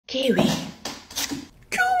Kiwi.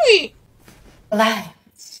 Kiwi. Lime.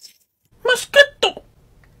 Mosquito.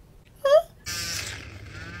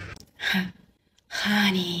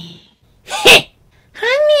 Honey.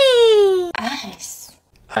 Honey. Ice.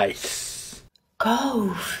 Ice.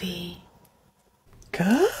 Coffee.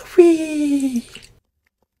 Coffee.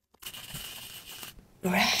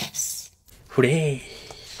 Fresh.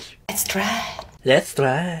 Fresh. Let's try. Let's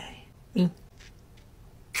try.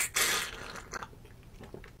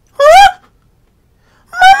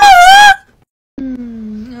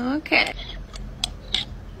 Okay.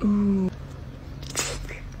 Ooh.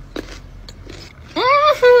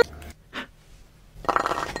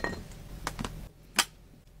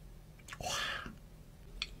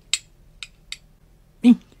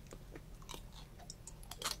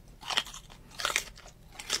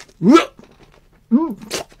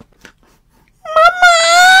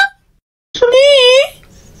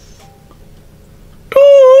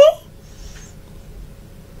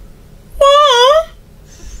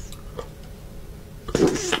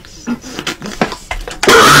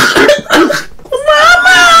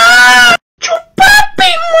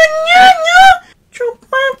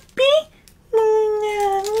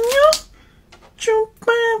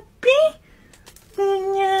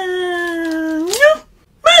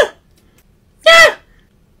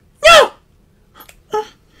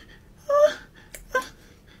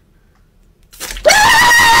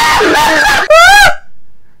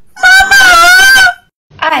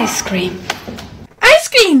 Ice cream. Ice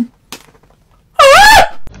cream.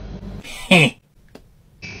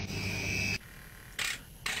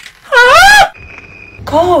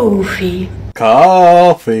 Coffee.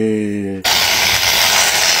 Coffee.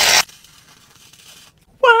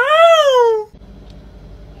 Wow.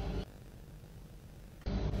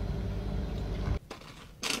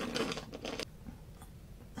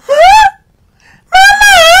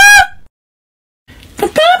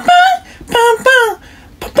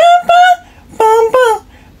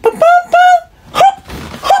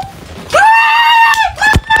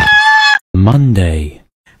 Monday.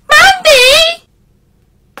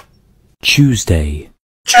 Tuesday.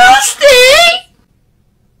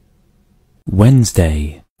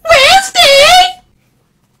 Wednesday.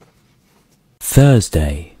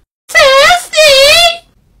 Thursday.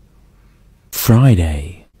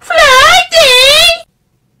 Friday.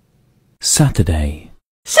 Saturday.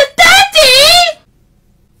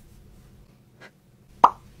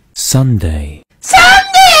 Sunday.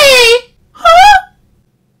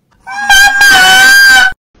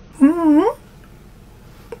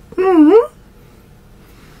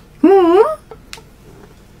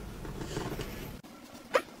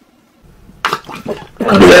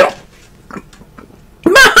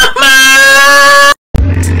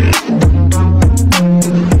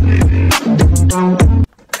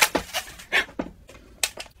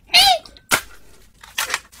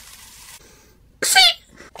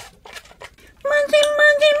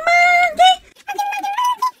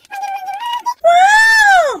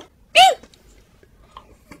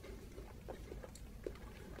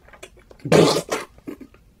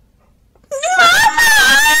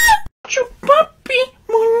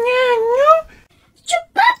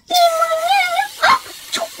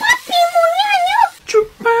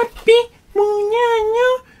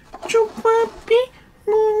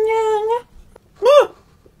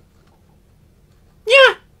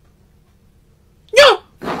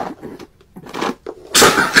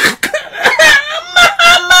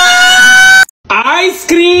 Ice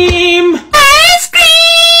cream! Ice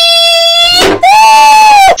cream!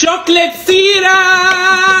 Chocolate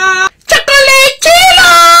syrup! Chocolate syrup!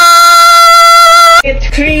 Ice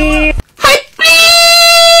cream. Ice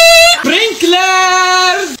cream!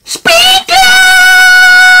 Sprinklers! Sprinkler!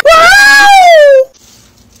 Wow!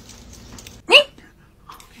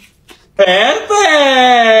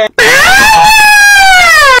 Perfect!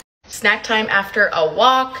 Snack time after a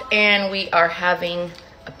walk, and we are having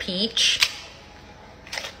a peach.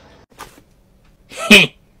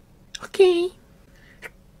 Okay.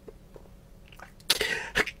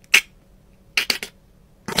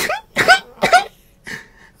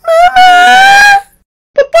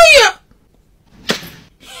 Papaya.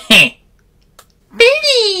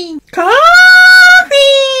 Baby. Coffee.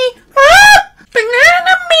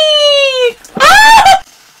 Banana meat.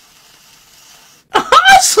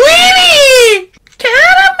 Sweetie.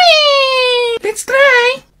 Caramel. Let's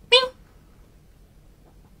try.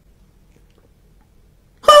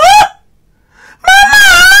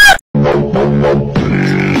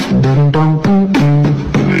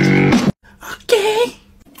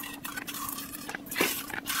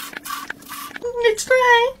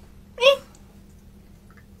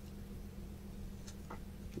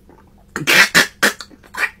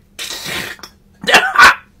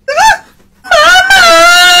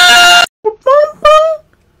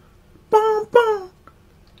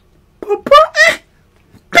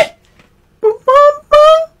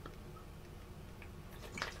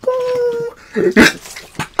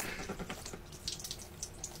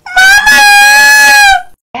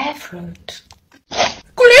 Grapefruit.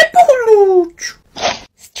 Кулепулуч.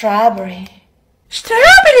 Strawberry.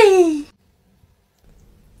 Strawberry.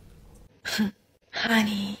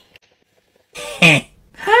 Honey.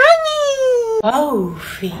 Honey.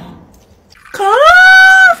 Coffee.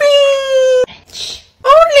 Coffee.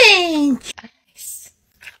 Orange. Ice.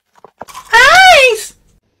 Ice.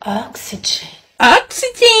 Oxygen.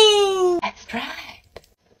 Oxygen. That's right.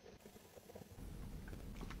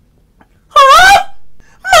 Oh,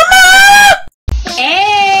 Mama.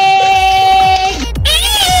 Egg!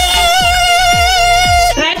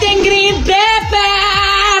 Red and green pepper!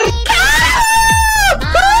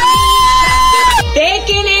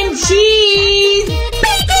 Bacon and cheese!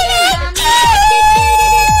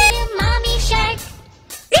 Mommy shark.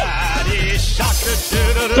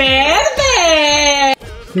 Perfect!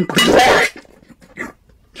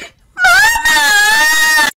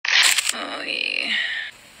 Oh, yeah.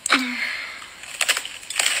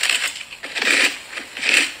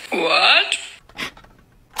 What?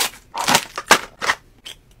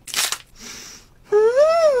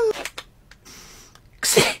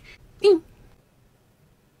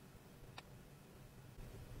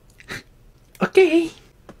 Okay.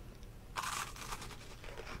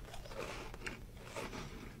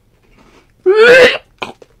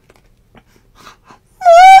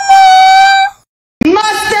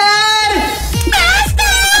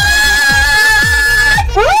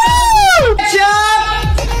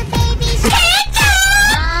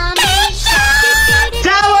 Mommy shark.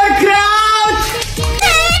 Sauerkraut!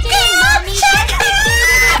 Mommy shark.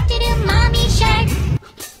 Mommy shark.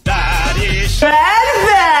 Perfect!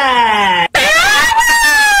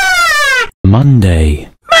 Monday,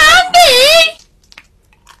 Monday.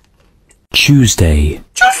 Tuesday,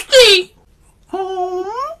 Tuesday. Home.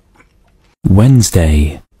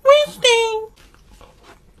 Wednesday, Wednesday.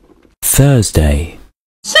 Thursday,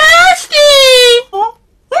 Thursday.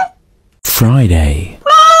 Friday,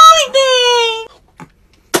 Friday.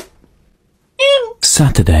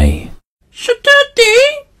 Saturday,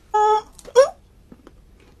 Saturday.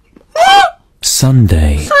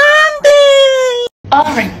 Sunday, Sunday.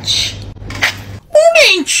 Orange.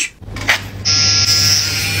 Orange.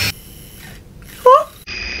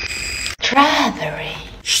 Strawberry.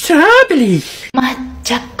 Strawberry.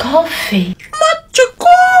 Matcha coffee. Matcha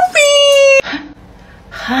coffee.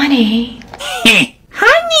 Honey.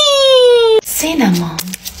 Honey. Cinnamon.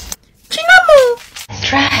 Cinnamon.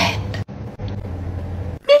 That's right.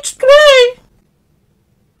 Let's try.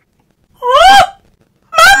 Oh,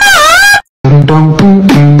 Mama.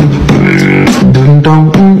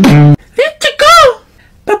 Let's go.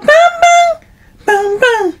 Ba bam bam. Bam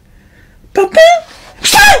bam. Ba bam.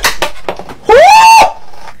 Stop. Oh.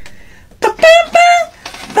 Ba bam bam.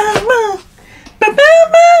 Bam bam. Ba bam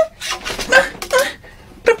bam.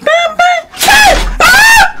 Ba bam bam. Stop.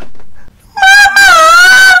 Ah! Mama.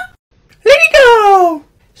 Let it go.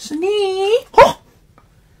 Sneak. Oh.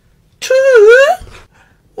 2,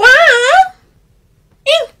 1,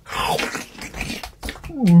 in.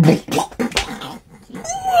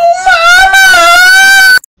 Mama!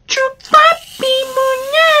 Chupapi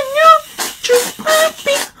muñaño,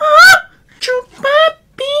 chupapi,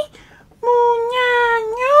 chupapi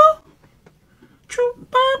muñaño,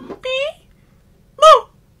 chupapi, mu,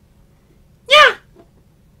 ña,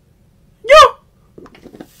 yo.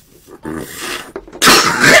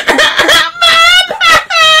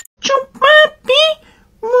 Chupapi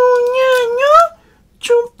muñaño,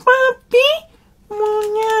 chupapi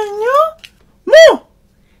muñaño, mu,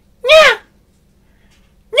 ña,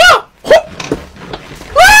 ño.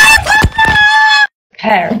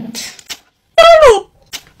 Carrot. Hello,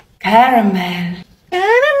 Caramel.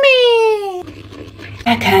 enemy.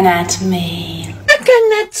 Coconut milk.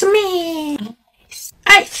 Coconut me.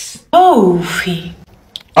 Ice. Coffee.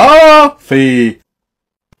 Coffee.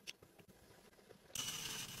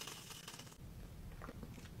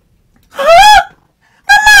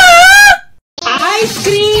 Ice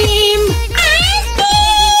cream!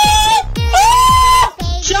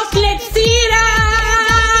 Chocolate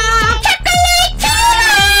syrup!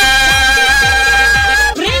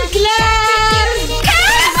 Sprinklers!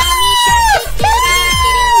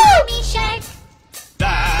 Mommy shark.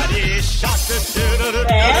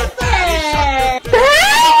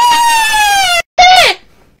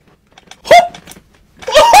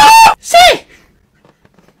 Say.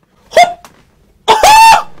 Hop.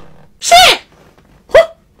 Say.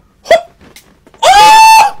 Hop. Hop.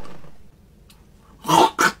 Oh.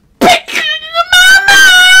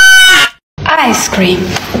 Ice cream.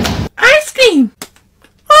 Ice cream.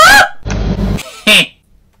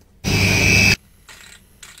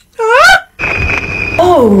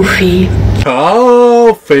 Coffee.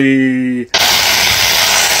 Coffee.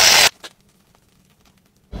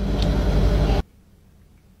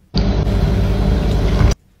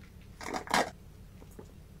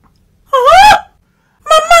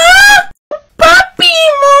 Papi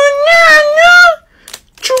muñaño,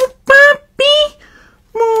 chupapi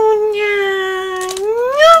muñaño,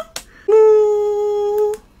 muñaño.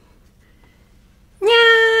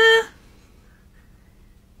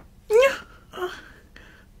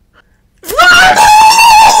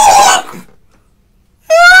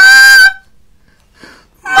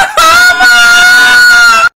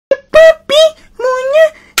 Papi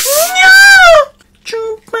muñaño,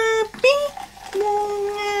 chupapi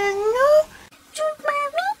muñaño,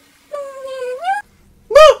 chupapi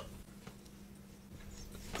muñaño.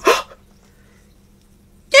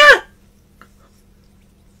 Ya.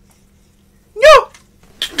 Yo.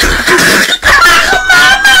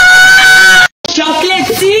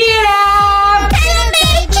 Chocolate syrup.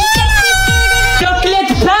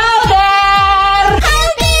 Chocolate powder.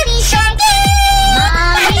 Mommy shark.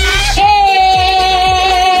 Egg.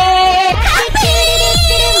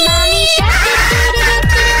 Mommy shark.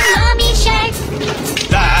 Mommy shark.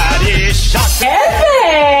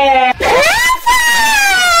 Perfect.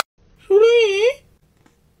 3,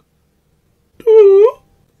 2,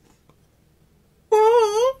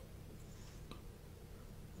 1.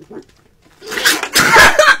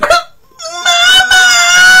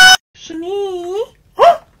 Three,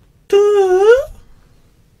 2,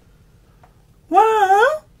 1.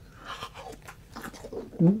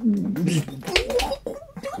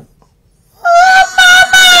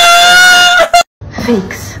 Fix.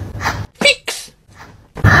 Fix.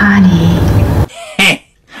 Honey.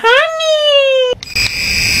 Honey.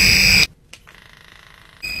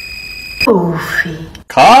 Coffee.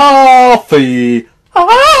 Coffee.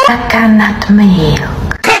 Coconut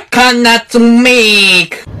milk. Coconut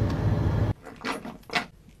milk.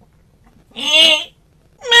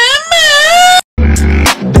 Mama.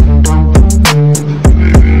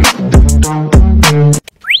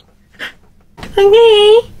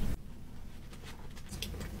 Okay.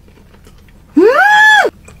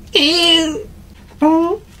 Ew.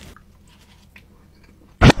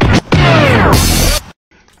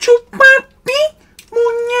 Chupapi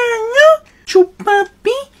muñaño,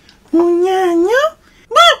 chupapi muñaño.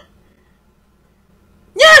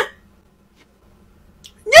 Ya.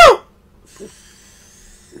 Yo.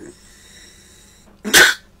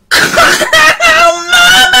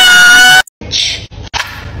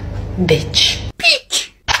 Bitch. Peach.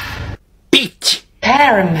 Peach.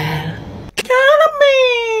 Caramel.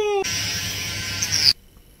 Caramel.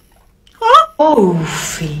 Huh?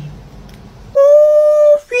 Coffee.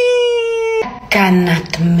 Coffee.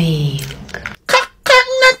 Coconut milk.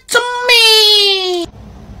 Coconut milk.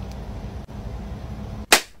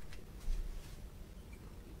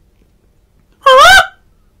 Huh?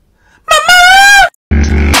 Mama.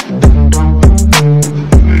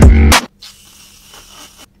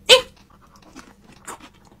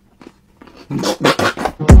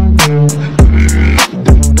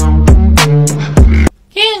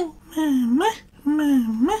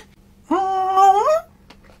 Mama. Mama.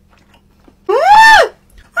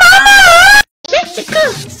 Mexico.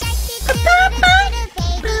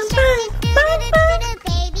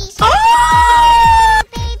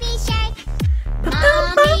 Baby shark.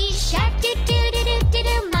 Mommy shark.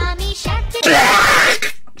 Mommy shark.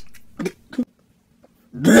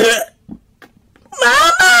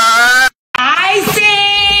 Icing.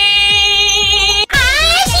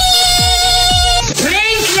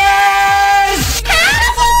 Sprinklers.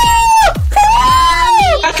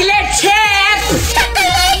 Chocolate chips.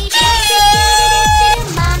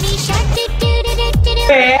 Mommy shark.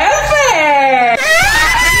 Perfect.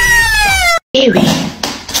 Kiwi.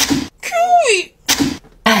 Kiwi.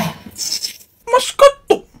 Ice.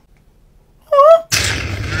 Moscato.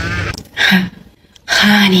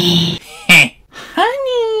 Honey.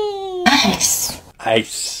 Honey. Ice.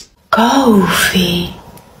 Ice. Coffee.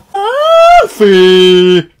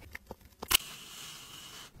 Coffee.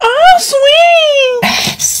 Oh, sweet.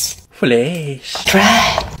 Yes. Flesh.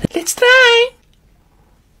 Try. Let's try.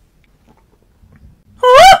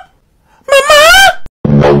 Huh? Mama.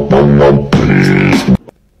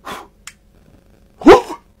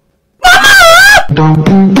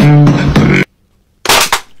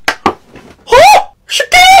 Oh,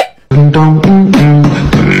 Shiki.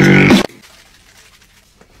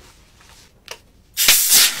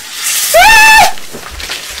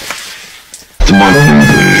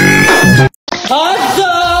 Hot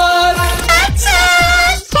sauce.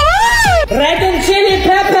 Red and chili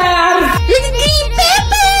peppers. Green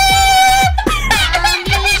pepper.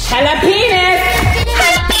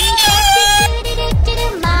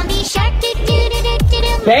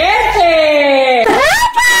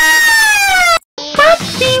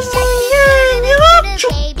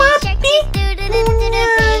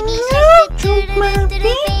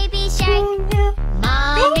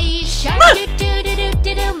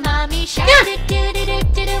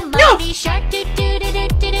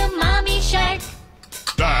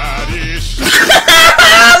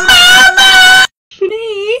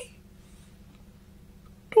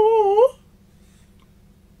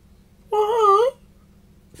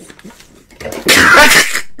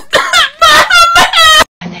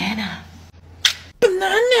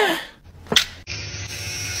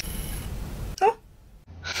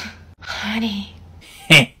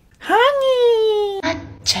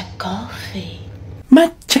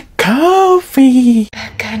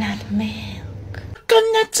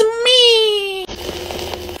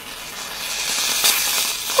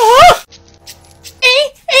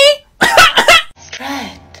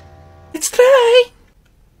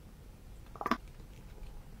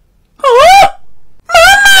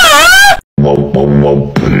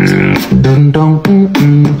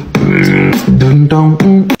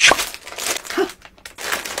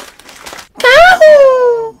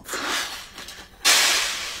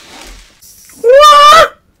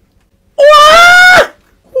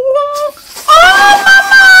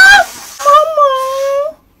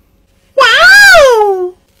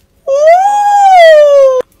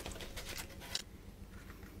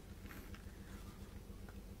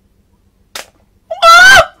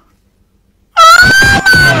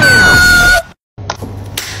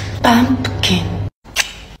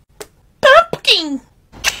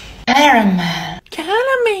 Caramel.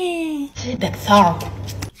 Caramel. The thorn.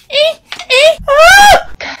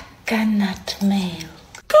 Coconut milk.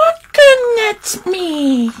 Coconut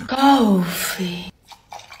milk. Coffee.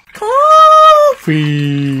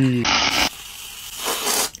 Coffee.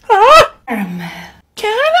 Caramel.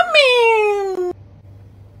 Caramel.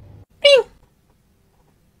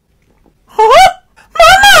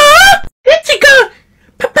 Mama! Let's go!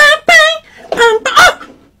 Pa-pa-pang! Pam-pam!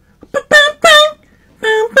 Pa-pam-pang!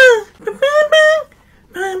 Pam-pam! Pa-pam-pang!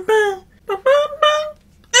 Pam-pam! Pa-pam-pang!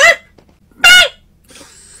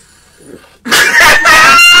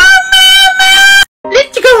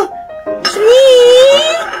 Let's go! 3,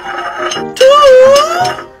 2,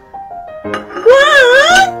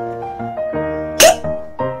 1.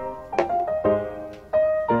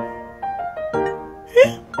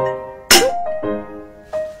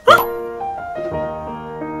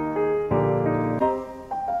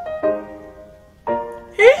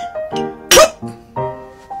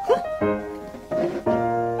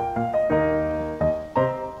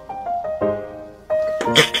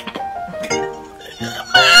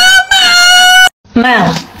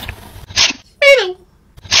 Milk.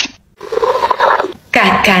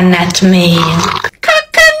 Coconut milk.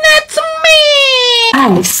 Coconut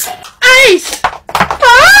milk. Ice. Ice.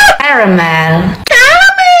 Caramel.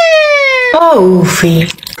 Caramel. Coffee.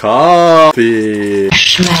 Coffee.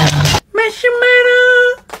 Marshmallow. Marshmallow.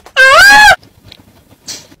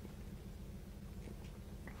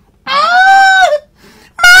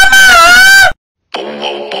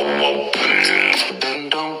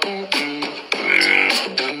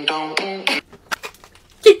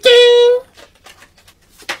 Ching.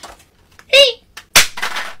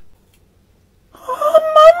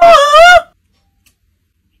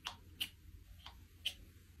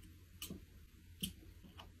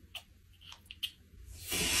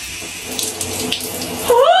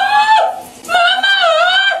 Mama.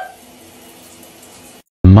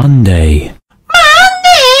 Monday,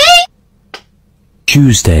 Monday.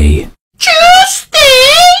 Tuesday,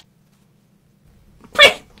 Tuesday.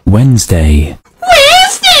 Wednesday,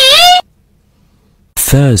 Wednesday.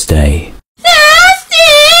 Thursday,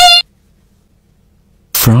 Thursday.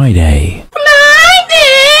 Friday,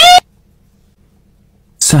 Friday.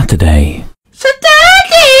 Saturday,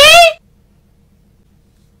 Saturday.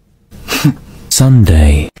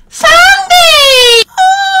 Sunday, Sunday.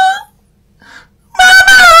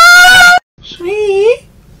 Mama. 3,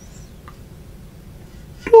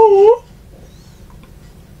 2,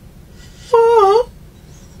 4.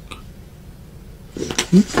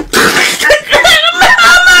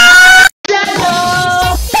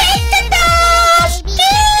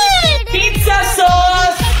 Pizza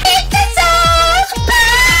sauce.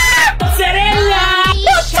 Mozzarella.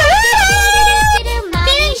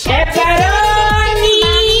 Pepperoni.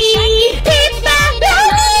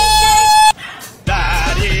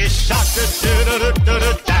 Daddy shark,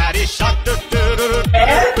 do-do-do-do-do, Daddy shark, do-do-do-do-do.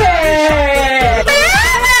 Perfect.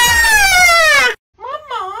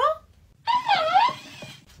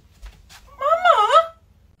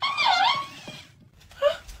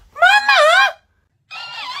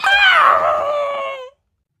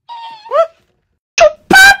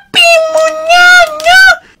 Chupapi muñaño,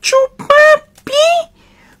 chupapi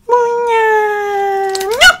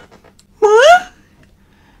muñaño,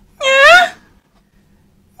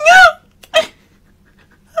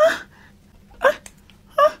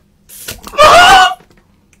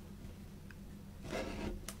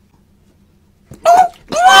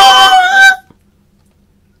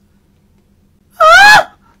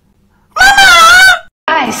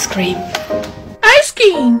 Ice cream. ice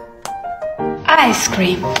cream, Ice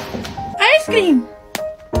cream. ice cream,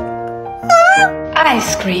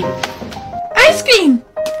 Ice cream. ice cream,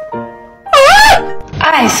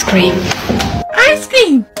 Ice cream. ice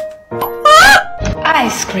cream,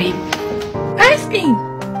 Ice cream. ice cream,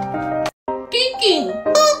 Kiki.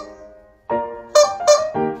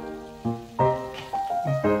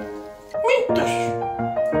 Mintos.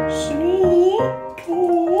 3,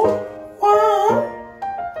 2, 1.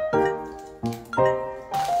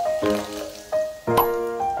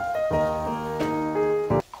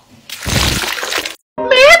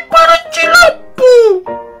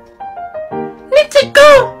 Let's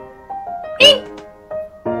go!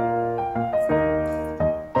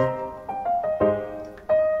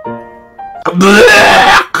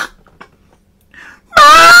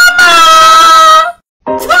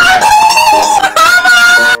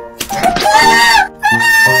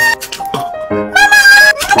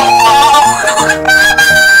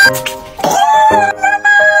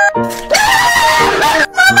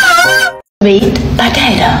 Sweet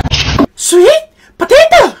potato. Sweet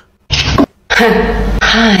potato!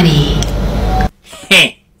 Honey.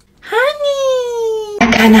 Honey.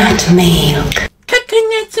 Coconut milk.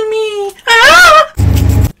 Coconut milk. Ah!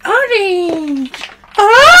 Orange.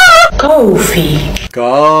 Ah! Coffee.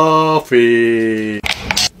 Coffee.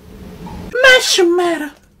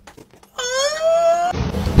 Marshmallow. Ah!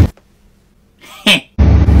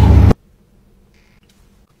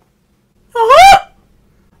 Ah!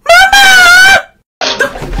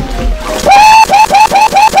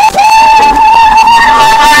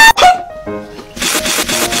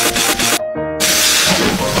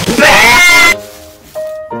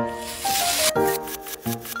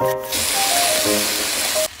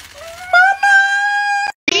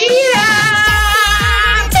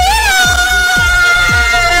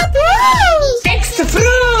 Extra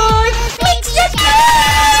fruit.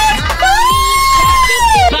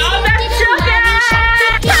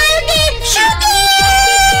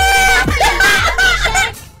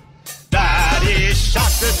 Daddy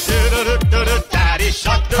shark, do-do-do-do-do, Daddy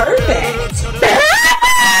shark. Perfect.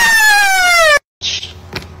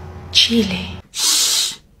 Chili.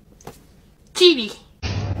 Chili.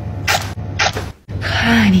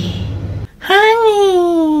 Honey.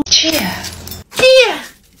 Honey. Chia. Chia.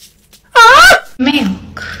 Ah!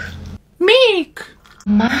 Milk. Milk.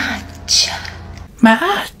 Matcha.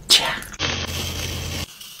 Matcha.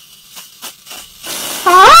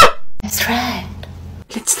 Ah! That's right.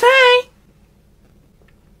 Let's try.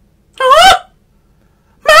 Ah!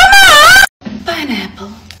 Mama!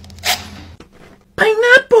 Pineapple.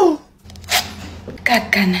 Pineapple.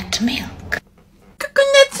 Coconut milk.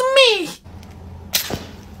 Coconut milk.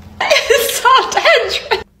 Salt and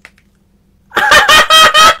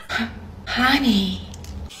honey.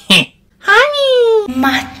 Honey.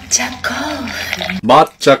 Matcha coffee.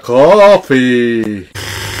 Matcha coffee.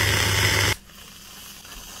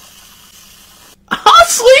 Oh,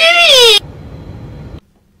 sweetie.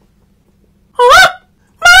 Ah!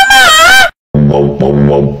 Mama!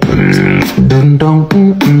 Dun dong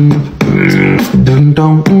dun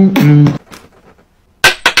dong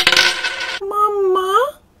Mama,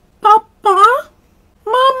 Papa,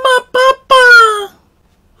 Mama, Papa.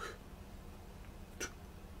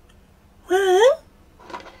 What?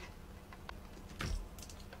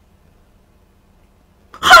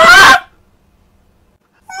 Ha!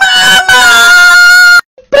 Mama!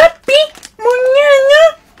 Papi, muñeña,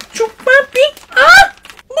 chupapi, ah,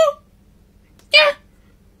 mu, ya,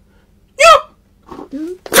 yo.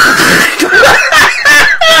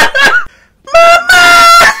 Mama!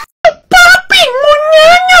 Papi,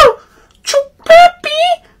 muñeño, chupapi,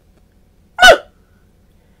 mu,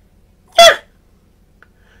 ya,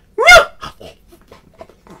 yo.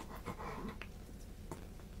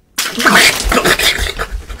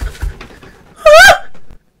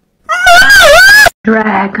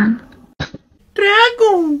 Dragon.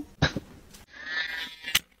 Dragon.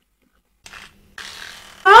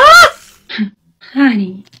 Ah!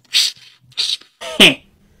 Honey.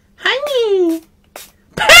 Honey.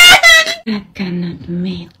 Coconut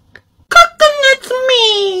milk. Coconut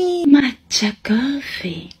milk. Matcha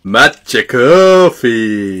coffee. Matcha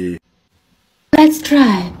coffee. Let's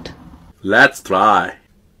try it. Let's try.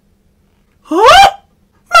 Oh!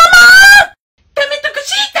 Mama! Dame tu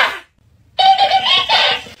cosita.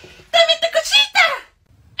 Dame tu cosita.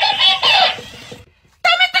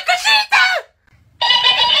 Dame tu cosita.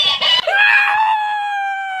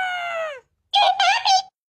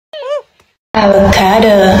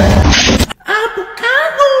 Avocado.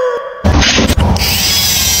 Avocado.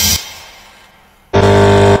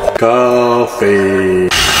 Coffee.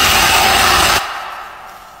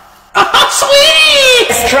 Oh, sweetie.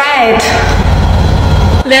 Let's try it.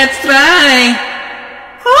 Let's try.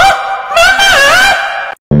 Oh, Mama!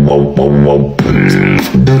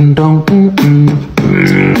 dun dong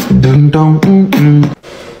dun dong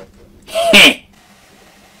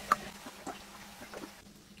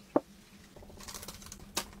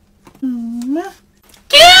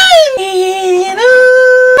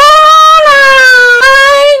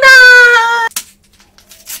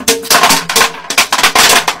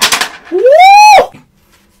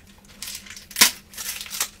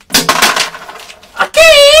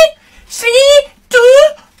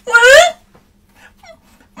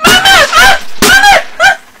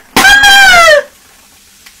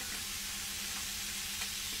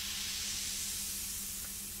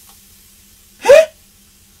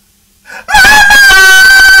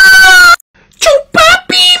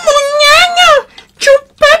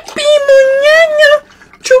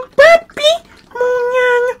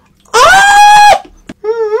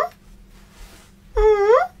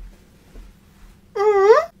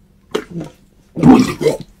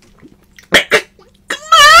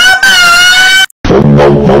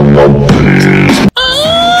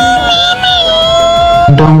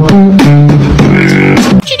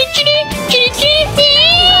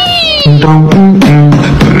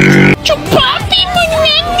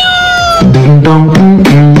Ding dong.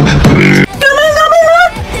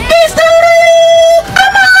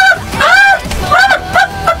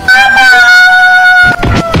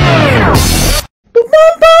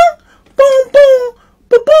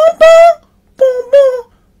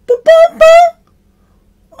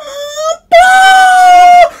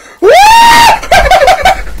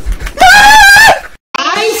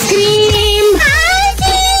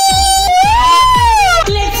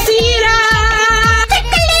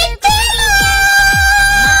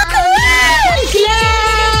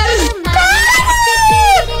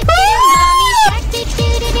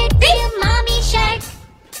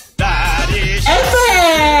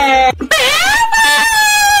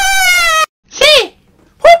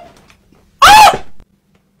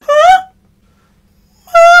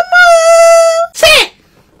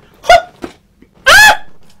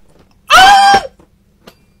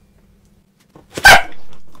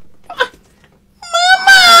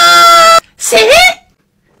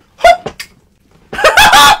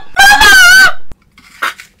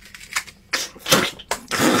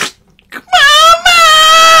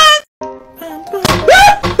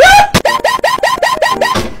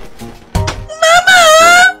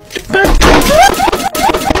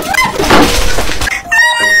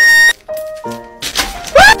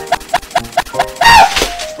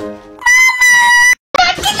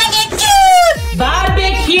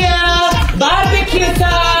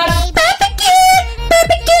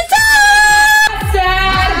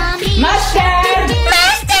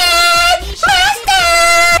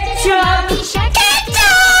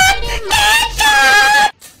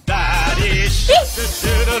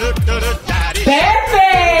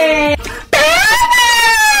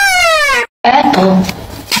 Apple.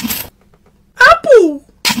 Apple.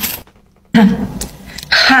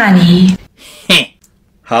 Honey.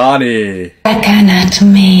 Honey. Coconut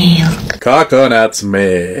milk. Coconut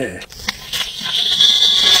milk.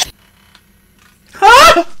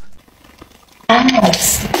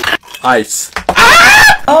 Ice. Ice.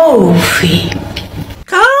 Coffee.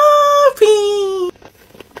 Coffee.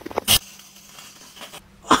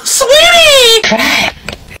 Oh, sweetie. Crack.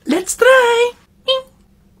 Let's try.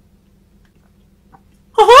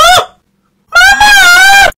 Oh,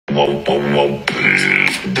 Mama!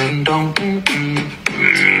 Ding dong.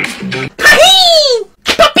 Papi!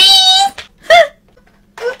 Papi!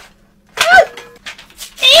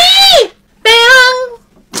 Bang!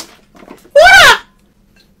 What?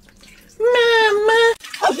 Mama!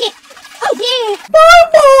 Okay, okay. Bye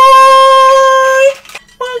bye!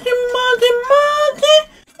 Mother, mother, mother!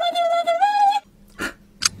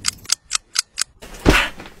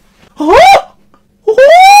 Oh! Oh!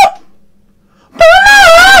 Mama!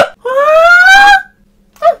 Ah!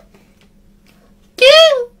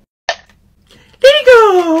 King! There you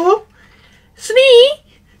go! 3,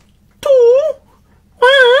 2,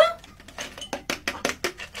 1.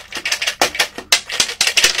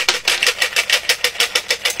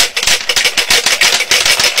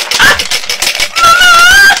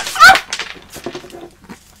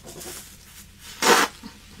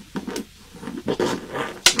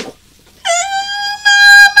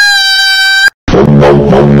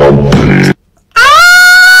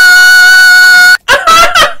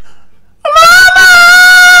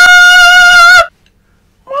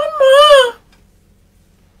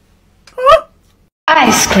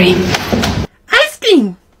 Ice cream. Ice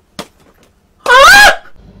cream! Ah!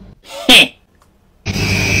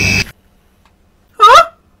 Huh?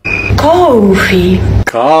 Coffee.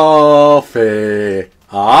 Coffee.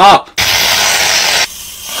 Ah!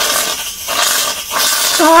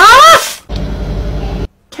 Ah!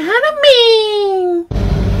 Caramel!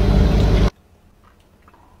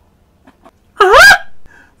 Ah!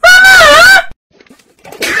 Mama!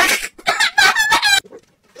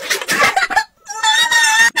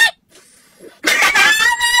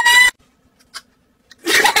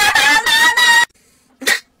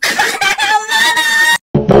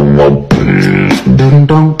 Ding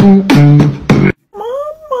dong.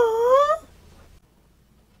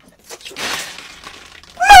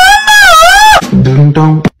 Ding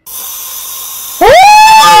dong.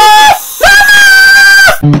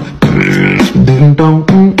 Ding dong.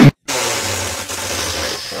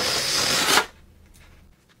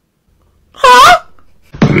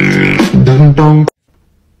 Ding dong.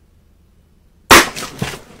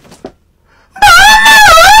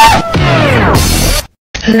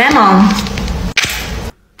 Lemon.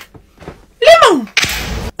 Lemon!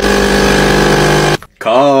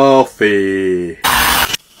 Coffee.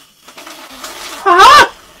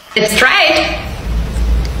 Ah! Let's try it.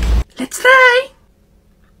 Let's try.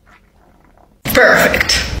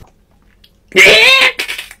 Perfect.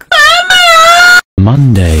 Mama!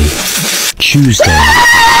 Monday, Tuesday,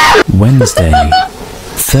 Wednesday,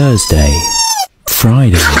 Thursday,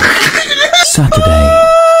 Friday, Saturday,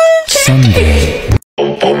 Sunday.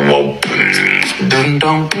 Dun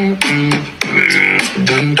dun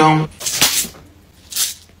dun dun.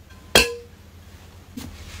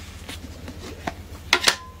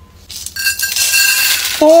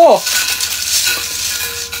 Oh!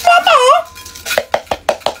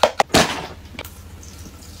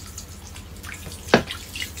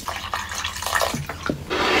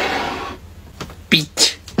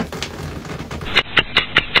 Beach.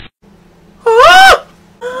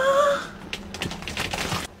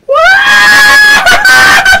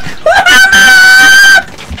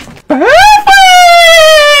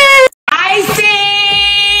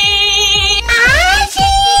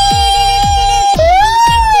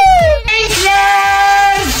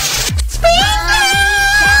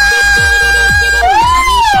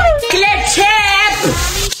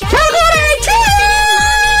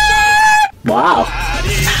 Wow.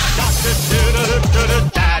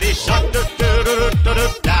 Daddy shark,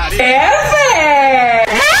 daddy.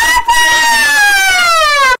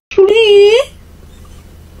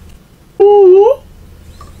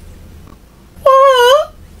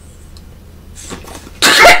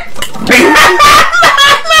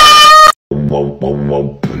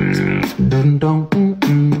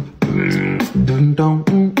 Dun dun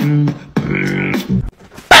dun dun.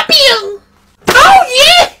 Oh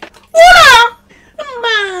yeah! Hola!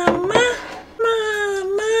 Mama, mama,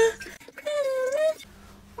 mama,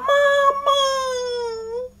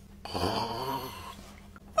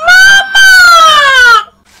 mama!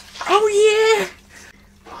 Oh yeah!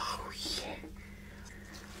 Oh yeah!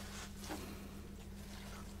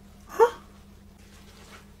 Huh?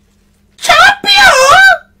 Champion!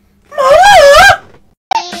 Mama!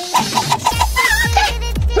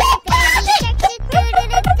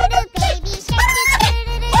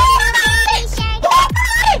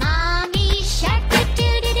 Mommy shark,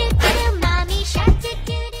 do-do-do-do-do-do, mommy shark,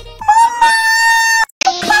 do-do-do-do-do.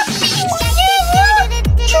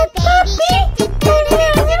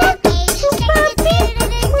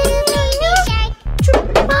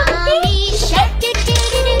 Mommy shark,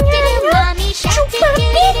 do-do-do-do-do-do, mommy shark,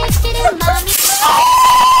 do-do-do-do-do-do, mommy.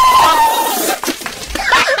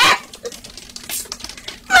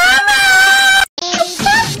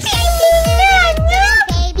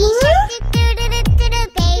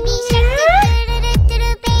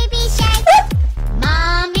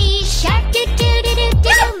 Mommy shark,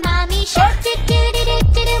 do-do-do-do-do-do, mommy shark,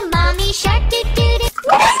 do-do-do-do-do-do, mommy shark, do-do-do.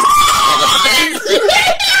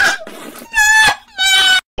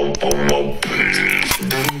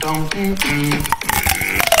 Dun dun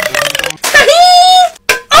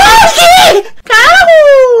Oh yeah! Kacho!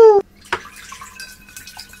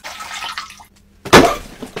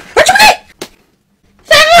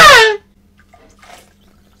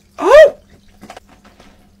 Oh!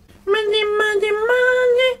 Money, money,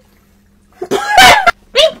 money.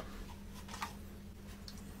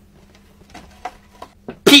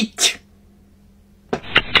 Peach.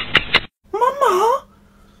 Mama?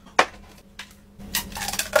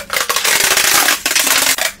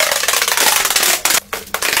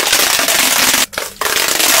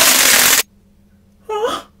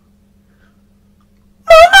 Huh?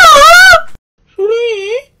 Mama?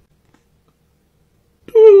 3,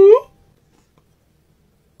 2,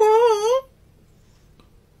 1.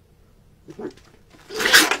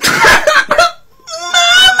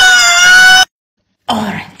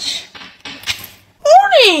 Orange.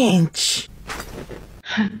 Orange.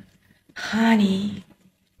 Honey.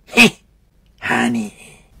 Honey.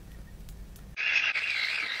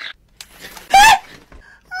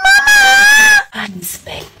 Ice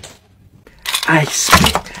bake. Ice.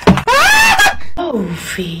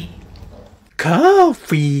 Coffee.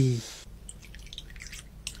 Coffee.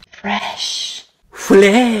 Fresh.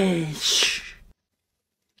 Flesh.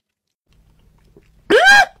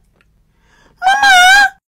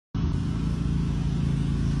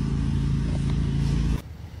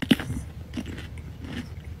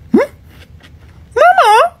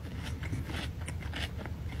 Mama?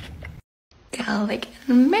 Garlic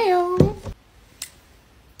and mayo.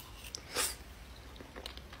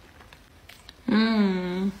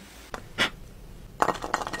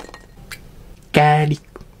 Garlic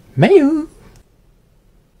mayo.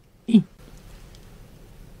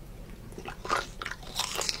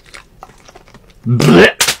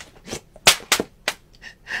 Blech.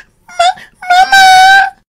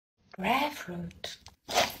 Grapefruit.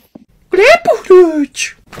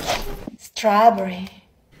 Grapefruit. Strawberry.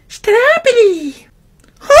 Strawberry.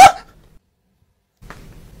 Huh?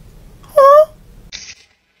 Huh?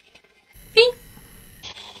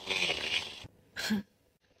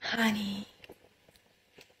 Honey.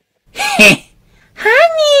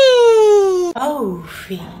 Honey.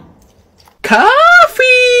 Coffee.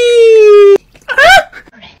 Coffee.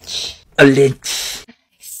 Orange. Orange.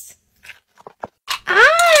 Ice.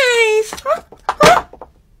 Ice.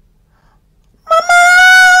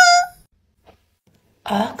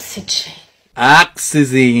 Oxygen.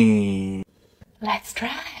 Oxygen. Let's try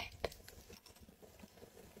it.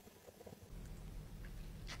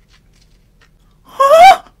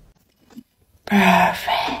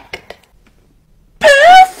 Perfect.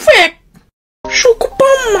 Perfect.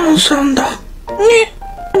 쇼크빵만 산다. 네.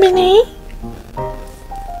 미니.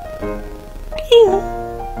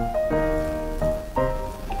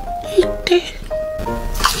 이때.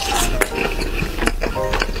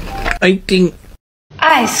 I think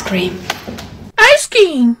Ice cream. ice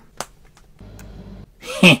cream.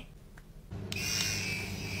 Heh.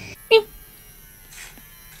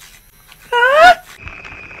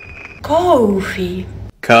 Coffee.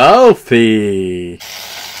 Coffee.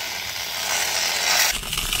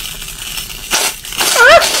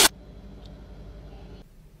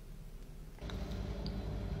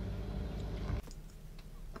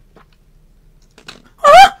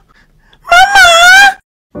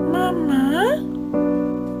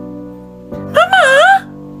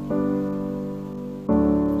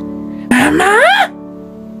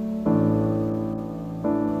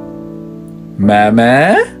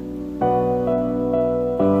 Mama?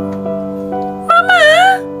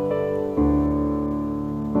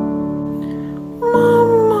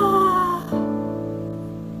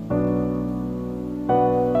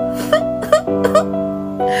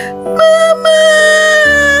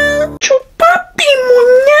 Chupapi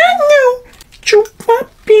muñaño,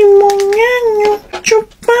 chupapi muñaño,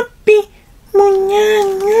 chupapi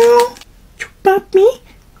muñaño, chupapi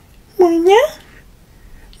muña,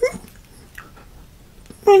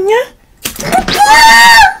 muña.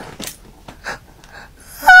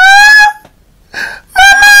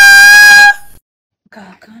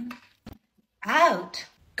 Coconut. Out.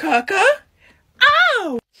 Kaka?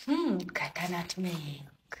 Ow! Coconut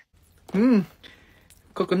milk.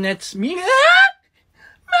 Coconut milk.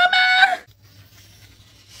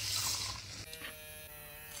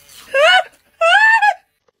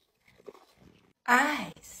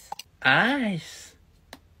 Ice. Ice.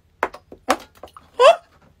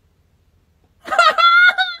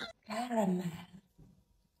 Caramel.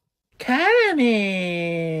 Caramel.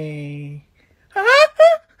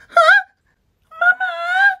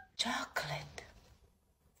 Chocolate.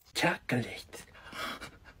 Chocolate.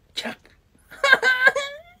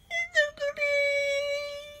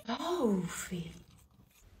 Coffee.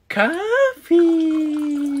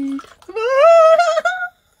 Coffee.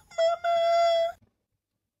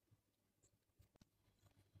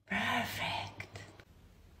 Perfect.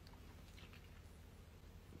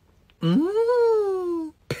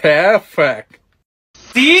 Perfect.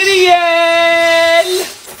 Cereal.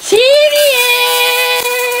 Cereal.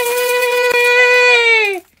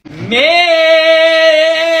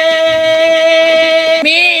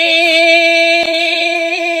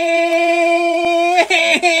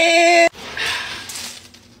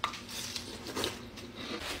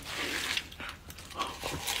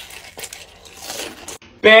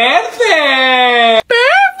 Perfect.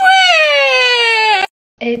 Perfect.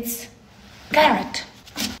 It's carrot.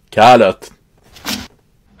 Carrot.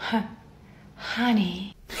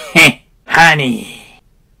 Honey. Honey.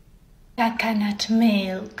 Coconut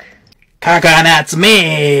milk. Coconut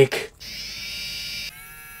milk.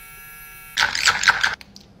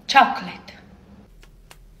 Chocolate.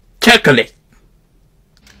 Chocolate.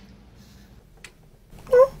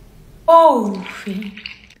 Coffee.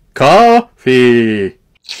 Coffee.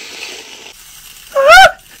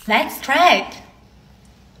 Let's try it.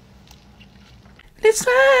 Let's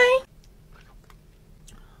try.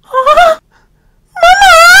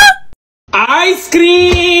 Ice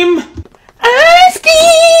cream. Ice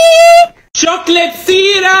cream. Chocolate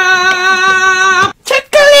syrup.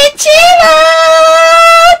 Chocolate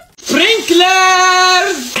syrup.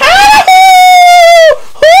 Sprinklers.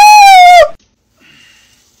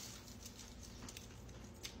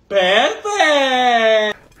 Perfect.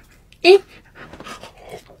 Perfect.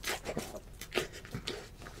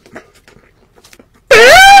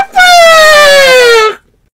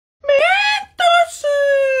 Mentos.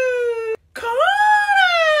 Cola.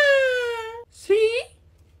 3,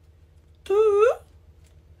 2,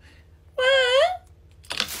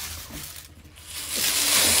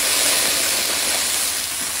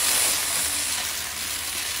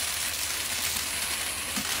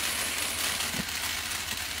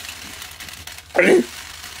 1.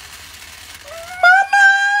 Mama!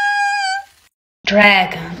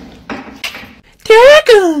 Dragon.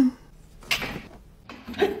 Dragon.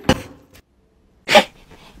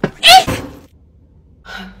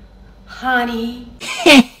 Honey.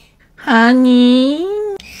 Honey.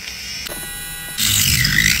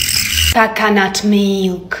 Coconut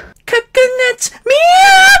milk. Coconut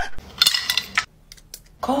milk.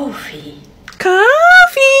 Coffee.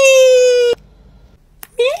 Coffee.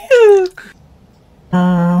 Milk.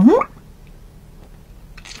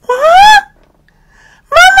 What?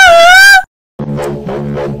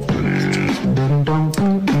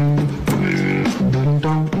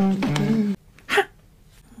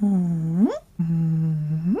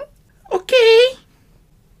 Okay.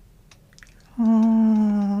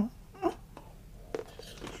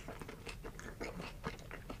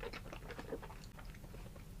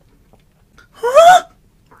 Huh?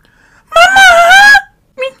 Mama!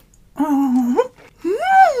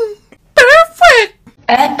 Perfect!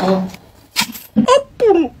 Apple.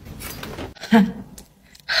 Apple.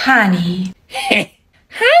 Honey.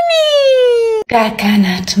 Honey!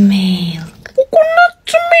 Coconut milk.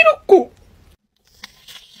 Coconut milk.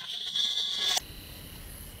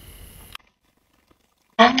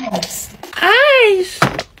 Ice. Ice.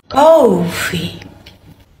 Coffee.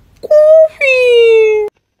 Coffee.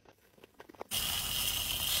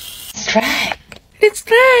 Strike. Let's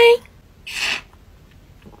try.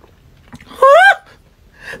 Huh?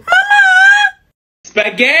 Mama!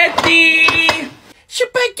 Spaghetti!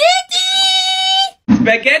 Spaghetti!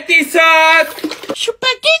 Spaghetti sauce!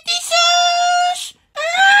 Spaghetti sauce!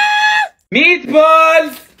 Ah!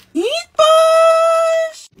 Meatballs!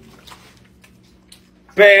 Meatballs!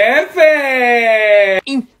 Perfect!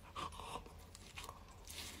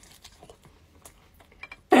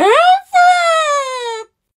 Perfect!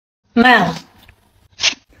 Milk.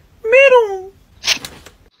 Middle.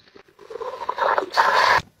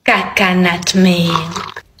 Coconut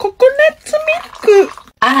milk. Coconut milk.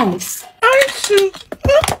 Ice. Ice.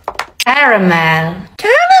 Caramel.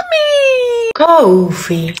 Caramel.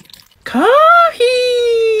 Coffee.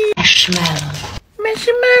 Coffee. Marshmallow.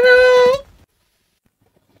 Marshmallow.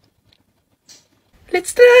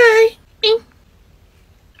 Let's try.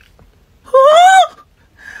 Oh!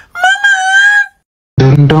 Mama!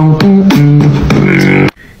 Ding dong.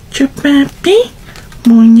 Chupapi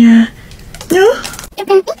punya no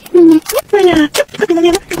punya punya Chupapi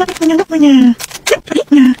punya no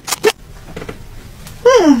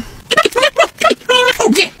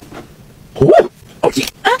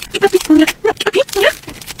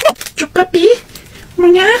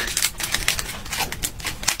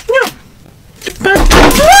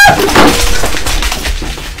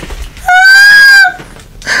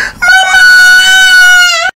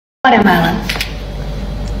Watermelon.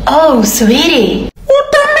 Oh, sweetie.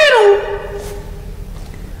 Watermelon.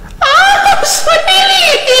 Oh,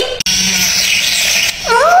 sweetie.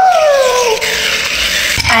 Oh.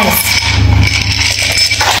 Ice.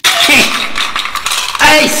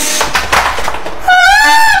 Ice!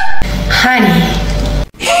 Honey.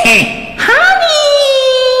 Honey.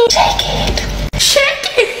 Take it. Shake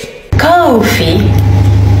it. Coffee.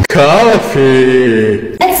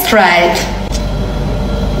 Coffee! Let's try it.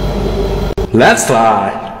 Let's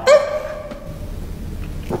try!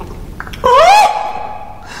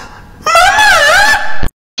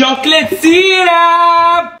 Chocolate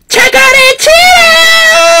syrup! Chocolate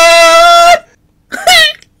syrup.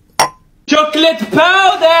 Chocolate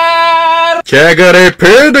powder! Chocolate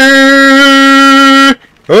pudding!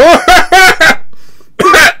 Oh,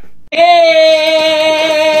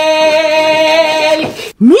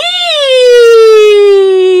 Milk!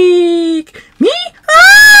 Milk. Me?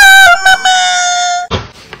 Ah, mama.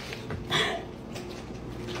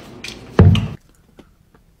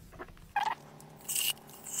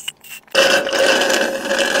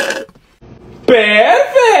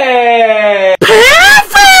 Perfect! Perfect.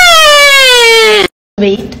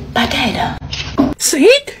 Sweet potato.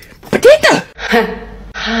 Sweet potato.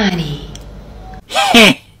 Honey.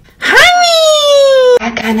 Honey.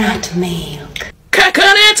 Coconut milk.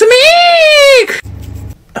 Coconut milk.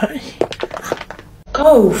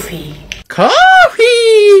 Coffee.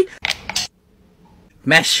 Coffee.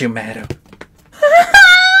 Marshmallow.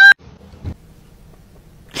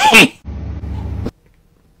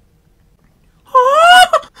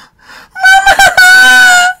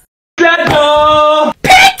 Kacho!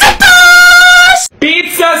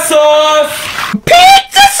 Pizza sauce.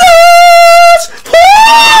 Pizza sauce!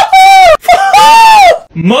 Pizza sauce.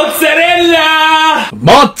 Mozzarella!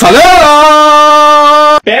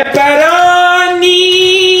 mozzarella! Pepperoni!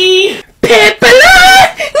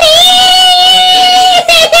 Pepperoni.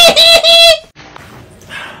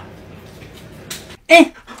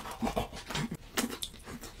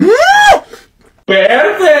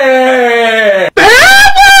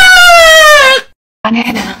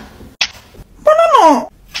 Banana. Banana.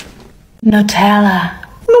 Nutella.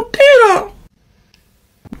 Nutella.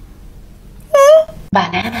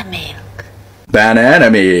 Banana milk. Banana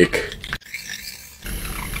milk.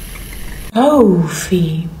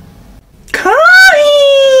 Coffee. Coffee.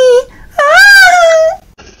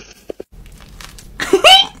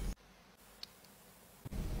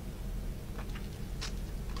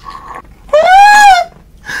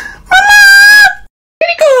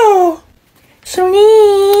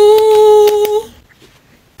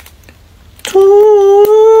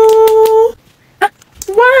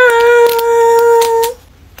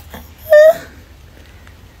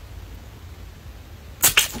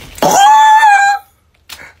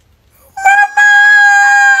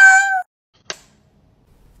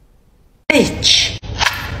 Bitch.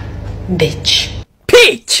 Bitch.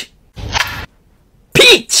 Peach.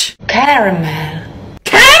 Peach. Caramel.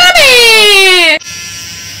 Caramel.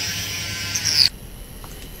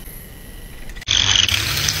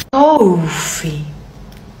 Coffee.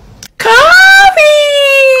 Coffee.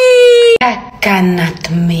 Coconut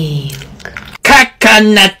milk.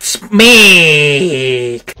 Coconut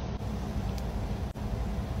milk.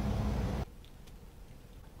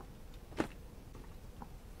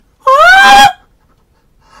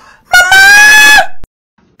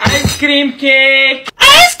 Ice cream cake.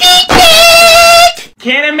 Ice cream cake.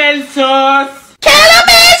 Caramel sauce.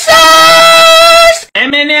 Caramel sauce.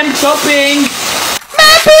 M&M topping.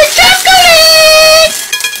 Maple chocolate.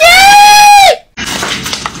 Yay.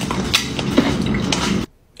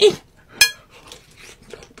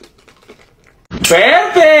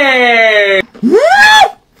 Perfect.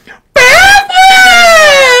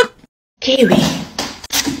 Perfect. Kiwi.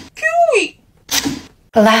 Kiwi.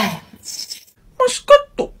 Lime.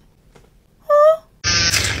 Moscato.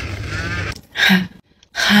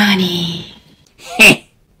 Honey.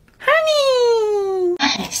 Honey.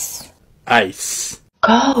 Ice. Ice.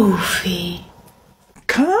 Coffee.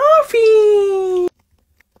 Coffee.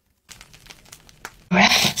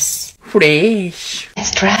 Grapes. Fresh.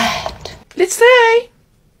 Let's try it. Let's say.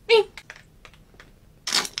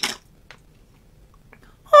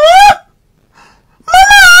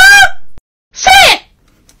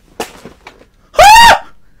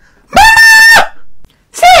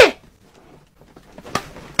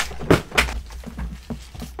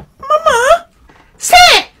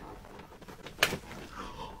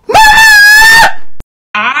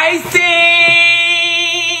 Icing.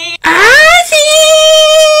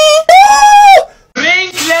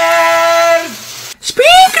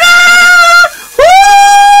 Sprinklers.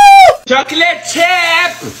 Chocolate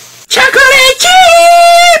chip. Chocolate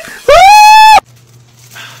chip!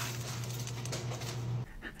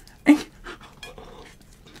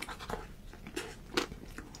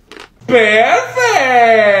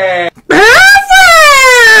 Perfect. Perfect!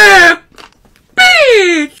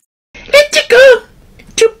 Let's go!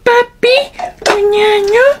 Chupapi,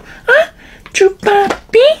 muñaño,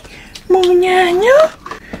 chupapi, muñaño,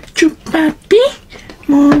 chupapi,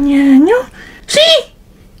 muñaño. Sí!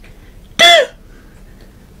 2,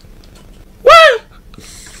 1.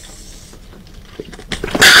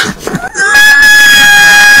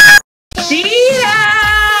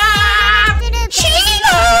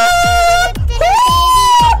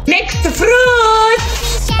 Mix the fruit.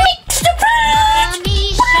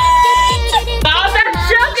 Powdered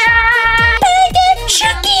sugar.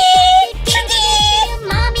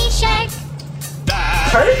 Mommy shark.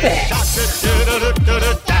 Perfect.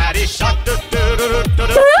 Daddy shark.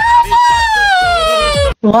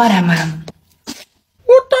 Watermelon.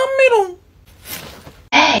 Watermelon.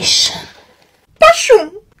 Passion.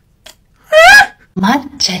 Passion.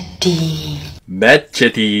 Matcha tea. Matcha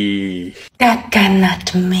tea.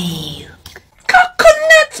 Coconut milk.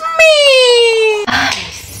 Coconut milk.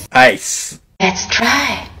 Ice. Ice. Let's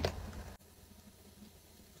try it.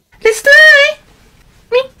 Let's try.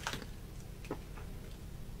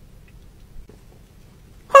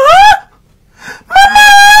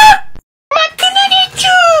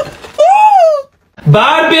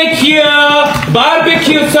 Barbecue.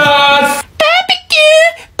 Barbecue sauce.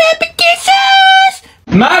 Barbecue sauce.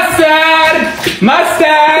 Mustard.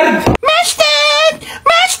 Mustard. Mustard.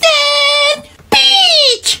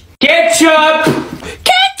 Peach. Ketchup.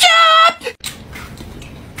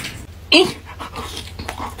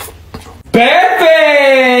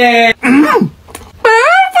 Perfect.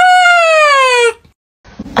 Perfect.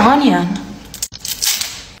 Onion.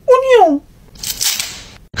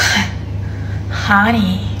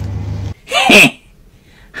 Honey.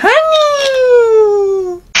 Honey.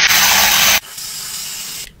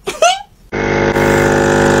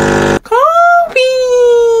 Coffee.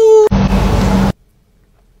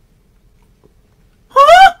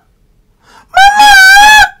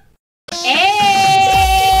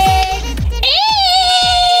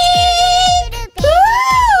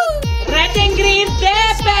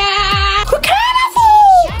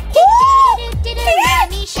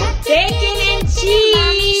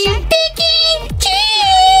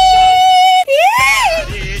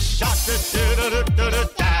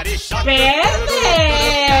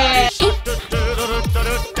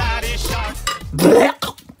 Let's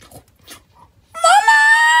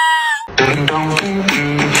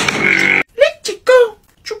go.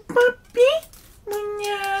 Chupapi,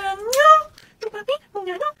 muñaño. Chupapi,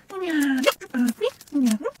 muñaño, muñaño. Chupapi,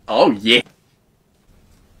 muñaño. Oh yeah.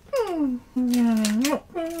 Muñaño,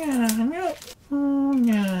 muñaño,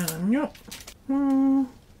 muñaño.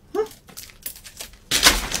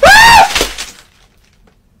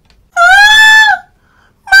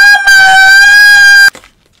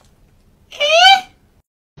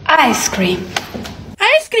 Ice cream.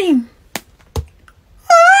 Ice cream.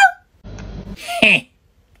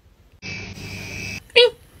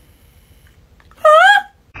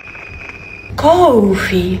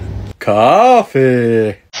 Coffee.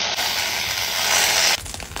 Coffee.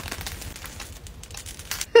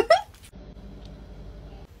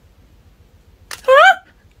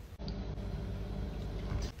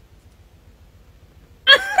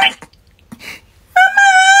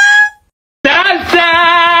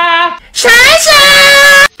 Salsa. Salsa.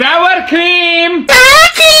 Sour cream. Sour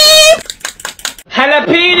cream.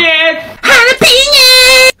 Jalapenos. Jalapeno.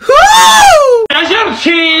 Woo! Cheddar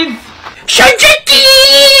cheese. Cheddar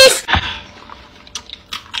cheese.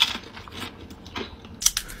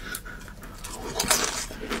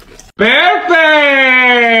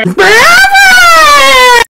 Perfect.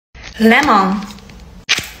 Bravo! Lemon.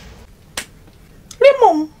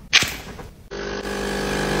 Lemon.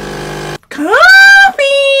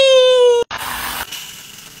 Coffee.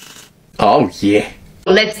 Oh yeah.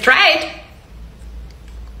 Let's try it.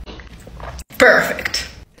 Perfect.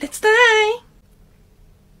 Let's try.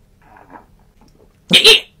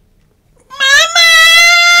 Mama!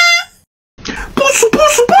 Pusu,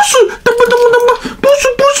 pusu, pusu. Dama, dama, dama. Pusu,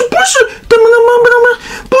 pusu, pusu. Dama, dama, dama.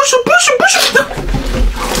 Pusu, pusu, pusu.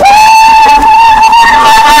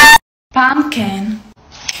 Pumpkin.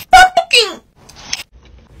 Pumpkin.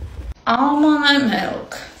 Almond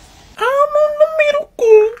milk. Almond milk.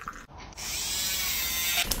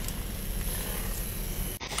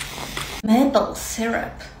 Maple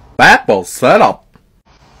syrup. Maple syrup.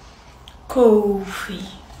 Coffee.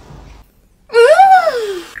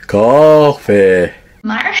 Coffee.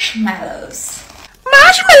 Marshmallows.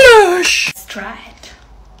 Marshmallows. Let's try it.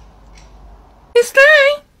 Let's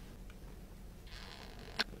try.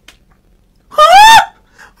 Huh?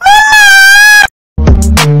 Mama!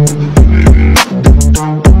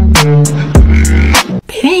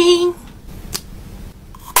 Pain.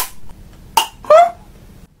 Huh?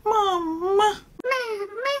 Mama.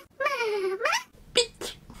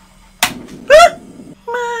 Bitch. Huh?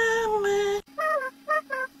 Mama.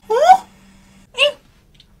 Huh? Eh.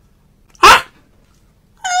 Ah.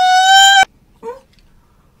 Huh?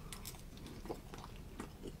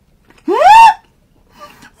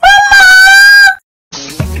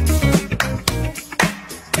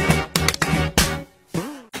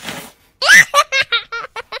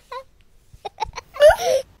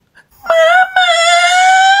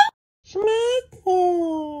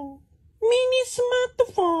 Smartphone. Mini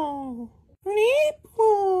smartphone.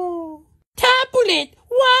 Notebook. Tablet.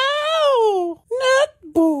 Wow.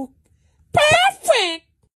 Notebook. Perfect.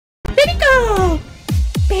 Let it go.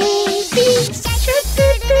 Baby shark.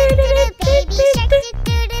 Baby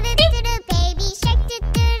shark,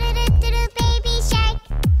 baby shark.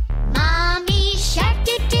 Mommy shark,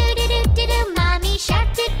 mommy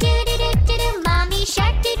shark, mommy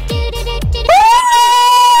shark.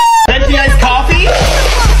 Venti iced coffee.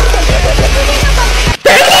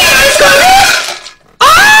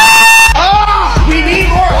 We need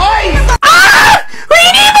more ice. We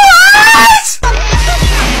need more ice.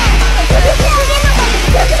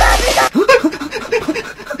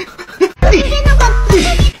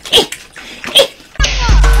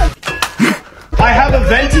 I have a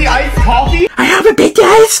venti iced coffee. I have a big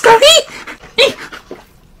ice coffee.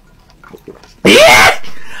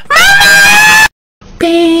 Mama!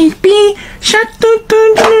 Baby shark, baby shark,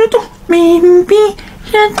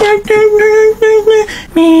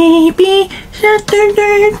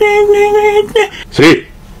 baby shark. 3,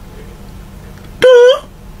 2,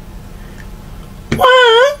 1.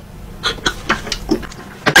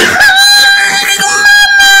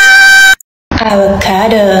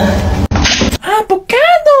 Avocado.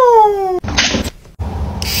 Avocado.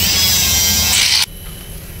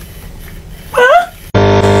 Huh?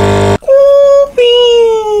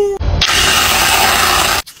 Coffee.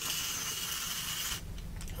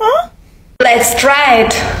 Huh? Let's try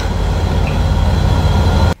it.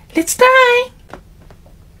 Let's try.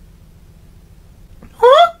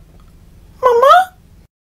 Huh? Mama?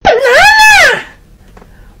 Banana!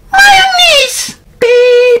 Mayonnaise!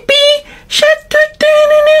 Baby shark, baby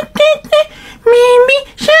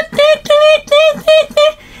shark,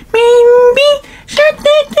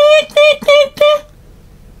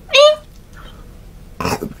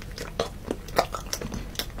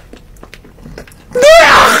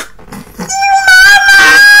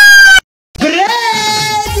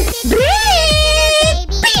 Peanut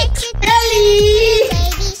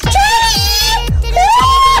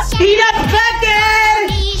butter!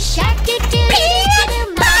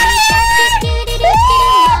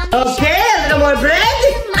 Okay, a little more bread.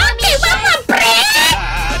 Mommy, want more bread?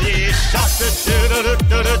 Daddy shark,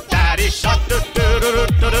 do-do-do-do-do-do. Daddy shark,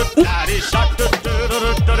 do-do-do-do-do-do. Daddy shark,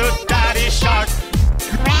 do-do-do-do-do-do. Daddy shark.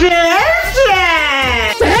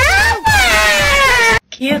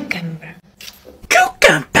 Cucumber.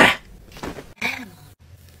 Cucumber.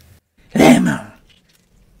 Lemon.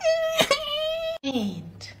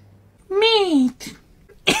 Mint. Meat.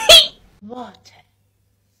 Water.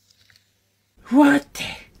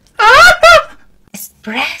 Water.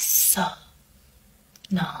 Espresso.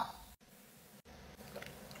 No.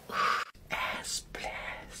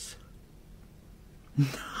 Espresso.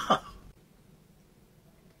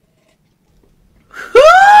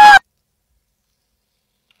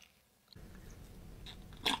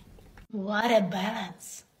 What a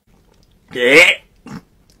balance.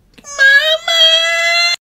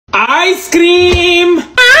 Ice cream.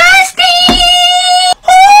 Ice cream.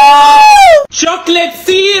 Chocolate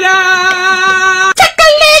syrup.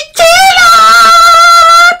 Chocolate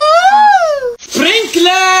syrup.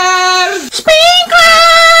 Sprinkler. Sprinkler.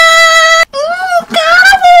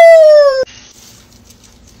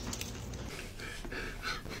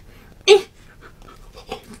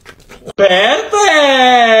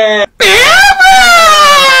 Perfect.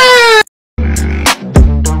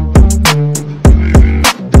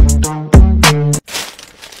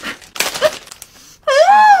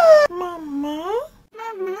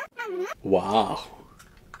 Wow.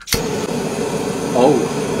 Oh.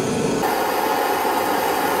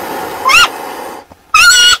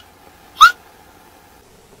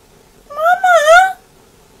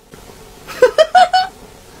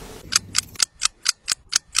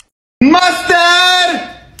 Mustard!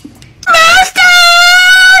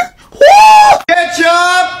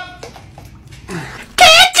 Ketchup!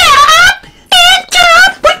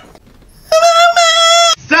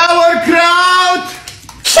 Sauerkraut!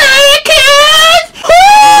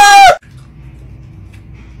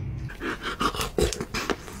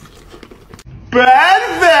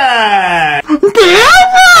 Perfect!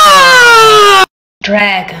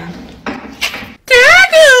 Dragon.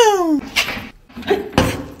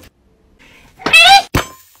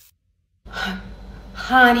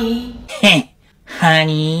 Honey.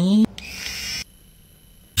 Honey.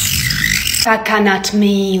 Coconut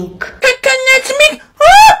milk. Coconut milk.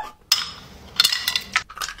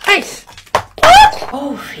 Ice.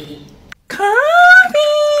 Coffee. Coffee.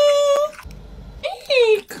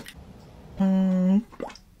 Milk.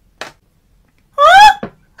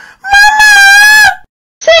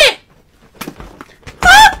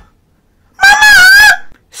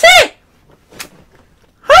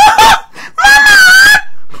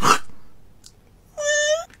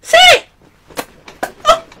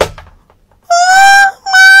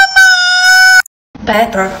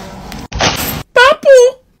 Pepper. Papu.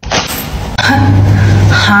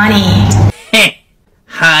 Honey.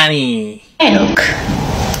 Honey. Milk.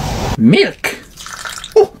 Milk.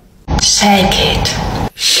 Shake it.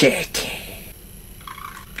 Shake it.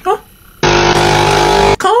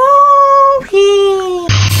 Coffee.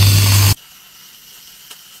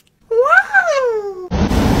 Wow.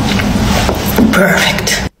 Perfect.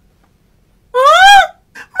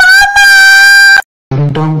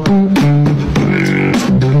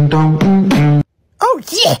 Oh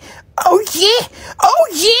yeah! Oh yeah! Oh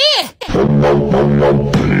yeah!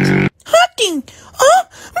 Hunting! Oh,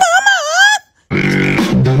 mama!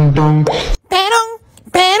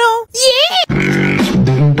 Pero, yeah!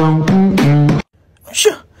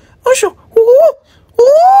 Usho, usho,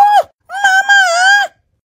 mama!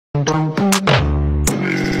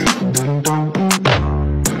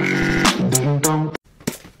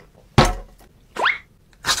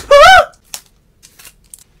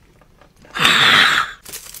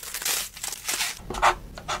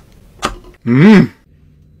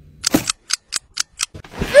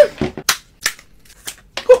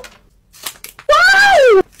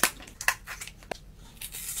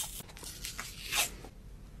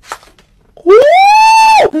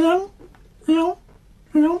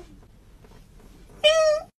 No.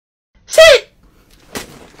 Sit!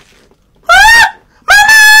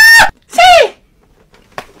 Mama! Sit!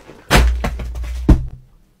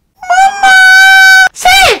 Mama!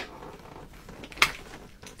 Sit!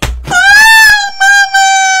 Mama!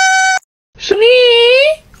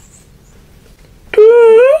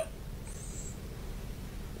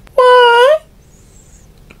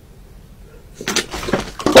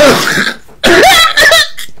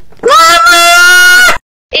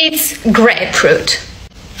 It's grapefruit.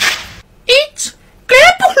 It's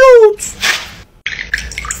grapefruit.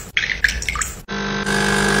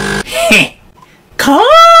 Coffee.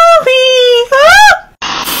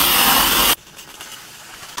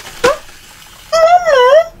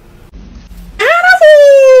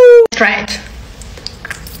 Straight.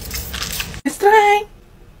 Let's try.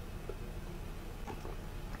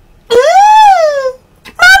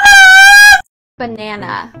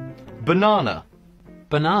 Banana. Banana.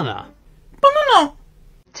 Banana. Banana.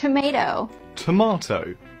 Tomato.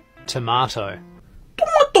 Tomato. Tomato.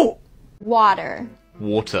 Tomato. Water.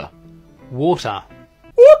 Water. Water.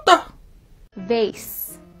 Water.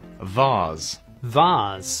 Vase. Vase.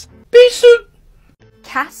 Vase. Basic.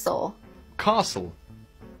 Castle. Castle.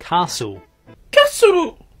 Castle.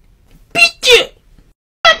 Castle. Peach.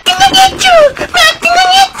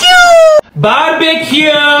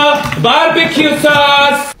 Barbecue! Barbecue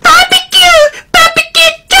sauce! Barbecue.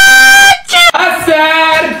 Barbecue sauce.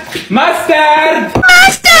 Mustard! Mustard!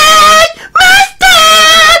 Mustard.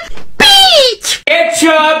 Mustard. Peach.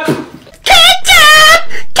 Ketchup! Ketchup.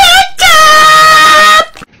 Ketchup.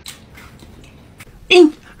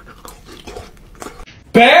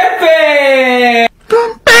 Perfect!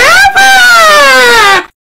 Perfect.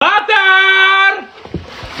 Butter!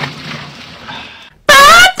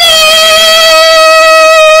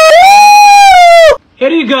 Here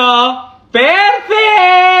you go! Perfect!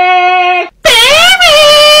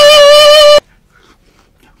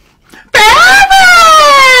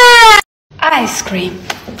 Ice cream.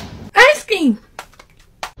 Ice cream.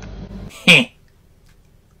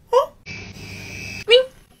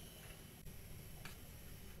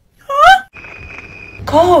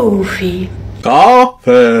 Coffee.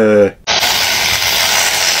 Coffee!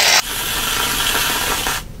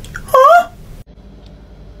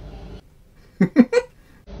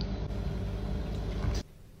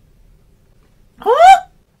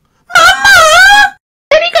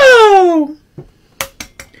 There we go.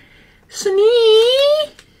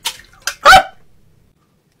 Sneeze. Up.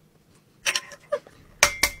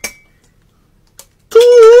 2.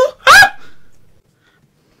 Up.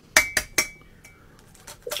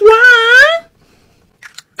 1.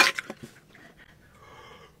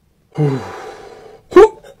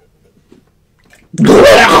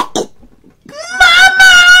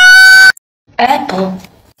 Apple.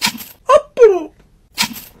 Apple.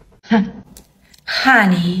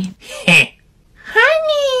 Honey.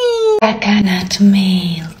 Honey. Coconut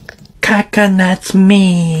milk. Coconut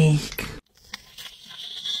milk.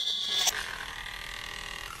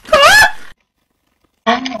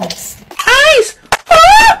 Ice. Ice.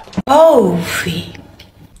 Coffee.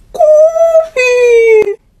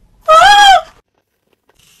 Coffee.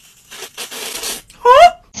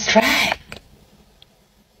 Straight.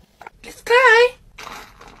 Let's try.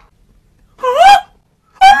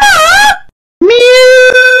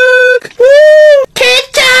 Milk.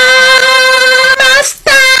 Ketchup.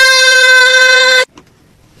 Mustard.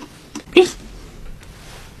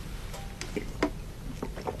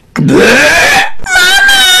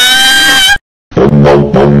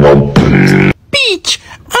 Peach.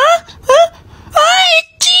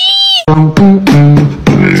 Cheese.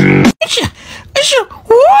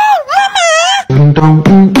 Oh, mama.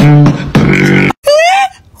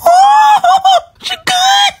 Oh, she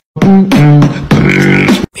good.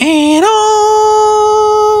 And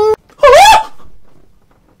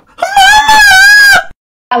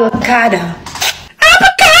Avocado.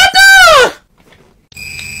 avocado.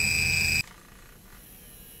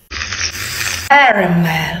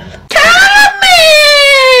 Caramel.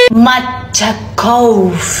 Caramel. Matcha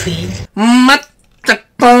coffee. Matcha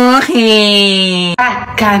coffee.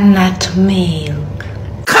 Coconut milk.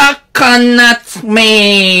 Coconut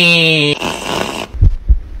milk.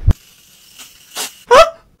 Oh,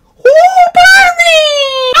 Barney.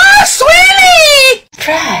 Sweetie.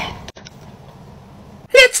 Straight.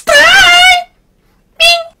 Let's try.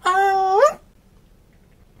 Mama.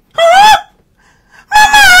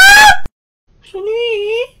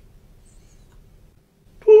 Sweetie.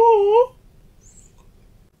 2.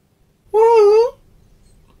 1.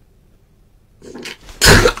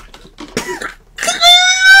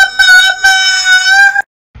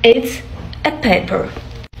 It's a pepper.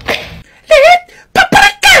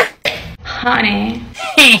 Paprika. Honey.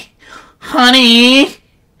 Honey.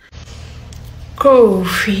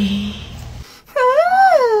 Coffee.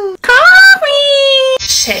 Coffee.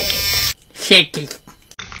 Shake it. Shake it.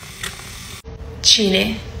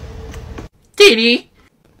 Chili. Diddy.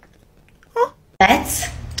 Let's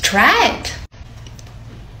try it.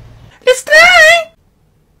 Let's try.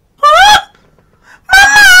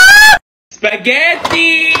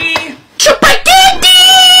 Spaghetti! Spaghetti!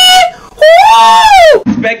 Woo!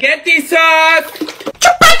 Spaghetti sauce!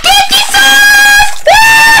 Spaghetti sauce!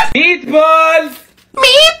 Meatballs!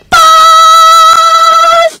 Meatballs!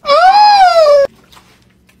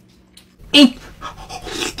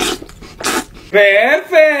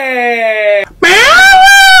 Perfect!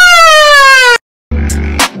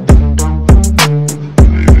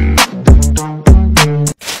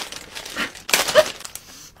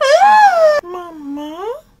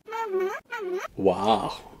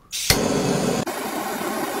 Wow.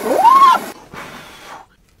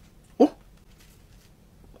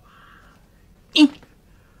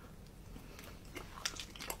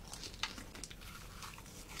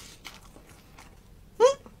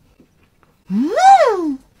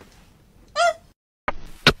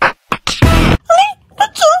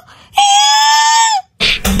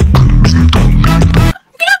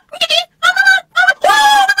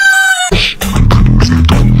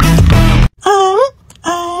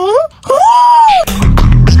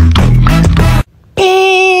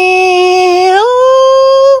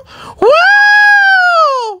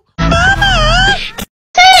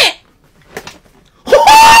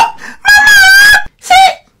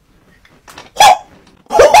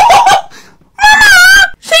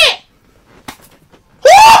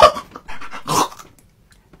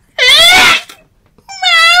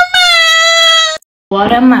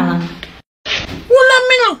 Watermelon.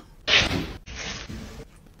 Watermelon.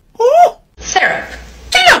 Syrup.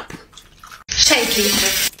 Syrup. Shake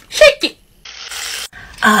it. Shake it.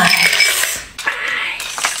 Ice.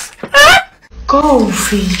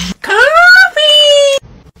 Coffee. Coffee.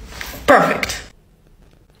 Perfect.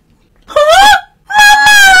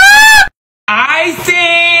 Icing!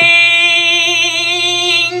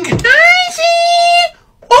 Icing.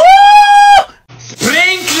 Oh!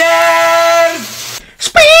 Sprinklers!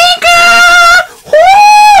 Sprinkle.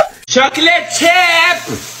 Oh! Chocolate chip!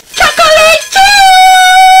 Chocolate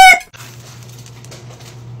chip.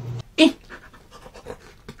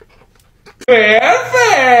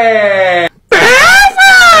 Perfect!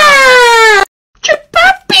 Perfect.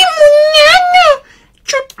 Chupapi muñeño.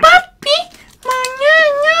 Chupapi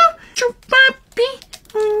muñeño. Chupapi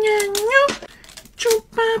muñeño.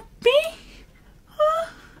 Chupapi.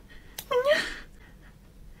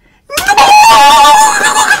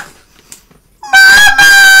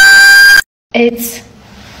 It's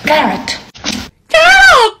carrot.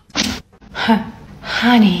 Carrot.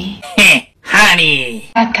 Honey.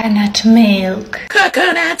 Honey. Coconut milk.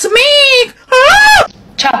 Coconut milk. Oh!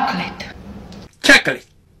 Chocolate. Chocolate.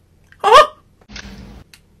 Oh!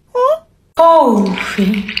 Oh!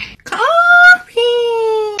 Coffee.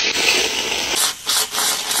 Coffee.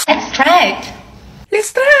 Let's try it.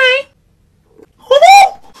 Let's try.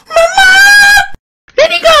 Oh! Mama!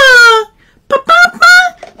 Let it go! Papa!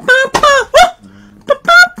 Papa! Oh!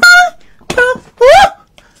 Papa! Papa! Oh!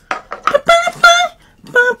 Papa!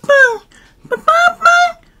 Papa! Papa!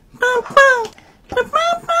 Papa!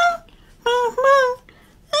 Papa! Papa!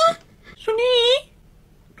 Three,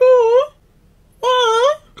 two,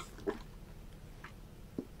 one.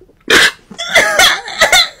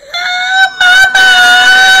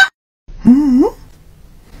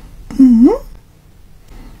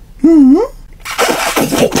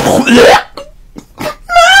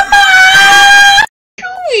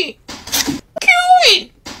 Kiwi!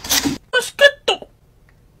 Kiwi! Mosquito!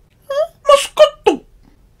 Mosquito!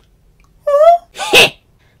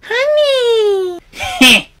 Honey!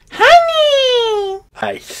 Honey!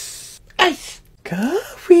 Ice! Ice!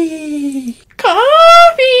 Coffee!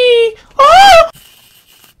 Coffee! Oh!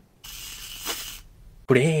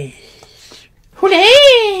 Fresh!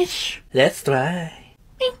 Fresh! Let's try.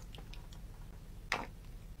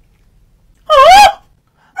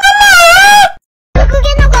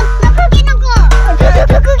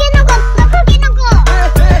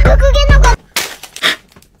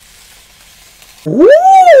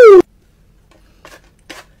 Ooh!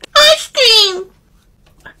 Ice cream!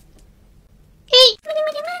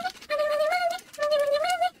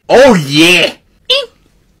 Oh yeah!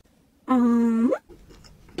 Yummy!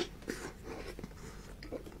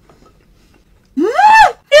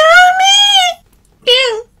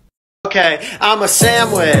 Okay, I'm a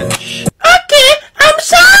sandwich. Okay, I'm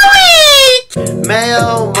sandwich!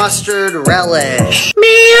 Mayo, mustard, relish.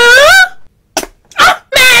 Mayo? Oh,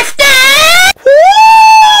 master!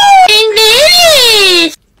 Woo!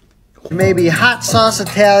 English! Maybe hot sauce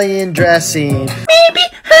Italian dressing. Maybe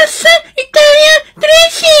hot sauce Italian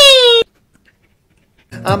dressing.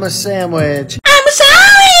 I'm a sandwich. I'm a sandwich!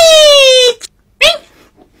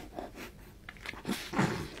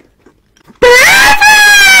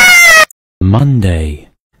 Monday,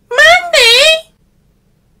 Monday,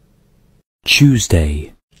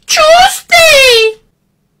 Tuesday, Tuesday,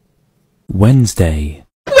 Wednesday,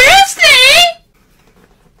 Wednesday,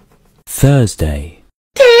 Thursday,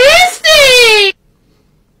 Thursday,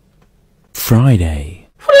 Friday,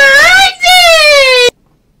 Friday,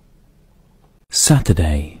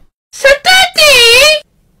 Saturday, Saturday,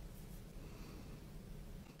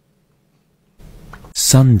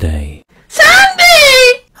 Sunday,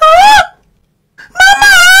 Sunday. Oh,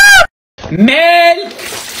 Mama! Milk.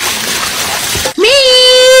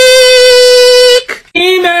 Milk!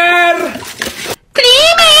 Creamer.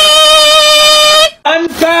 Creamy!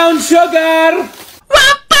 Unfound sugar.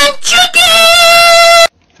 Wapan sugar!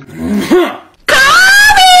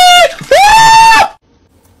 Coffee! Woo!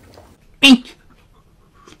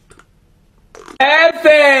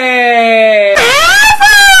 Perfect.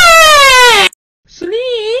 Perfect!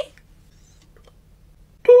 3,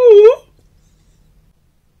 2,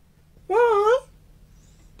 1.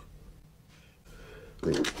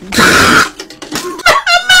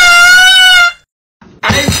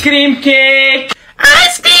 Ice cream cake.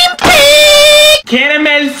 Ice cream cake!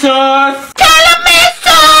 Caramel sauce. Caramel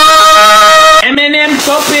sauce! M&M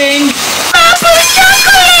topping. Maple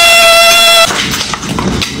chocolate!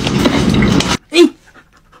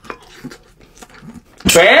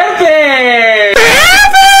 Perfect.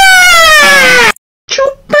 Perfect!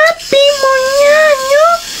 Chupapi moñaño,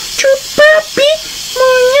 chupapi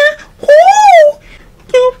moña,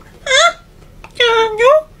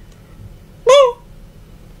 chupaño,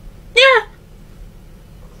 ya,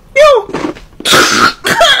 yo.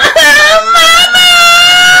 Mama!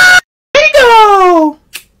 Here we go.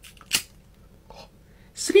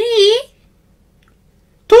 3,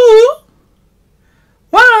 2,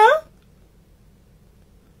 1.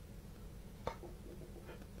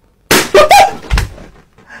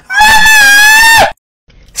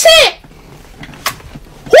 Sit!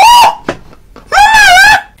 Woo! Mama!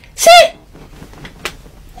 Sit!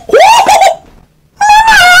 Woo!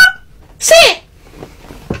 Mama! Sit!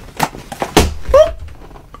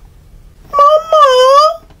 Mama!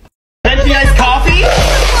 Venti iced coffee.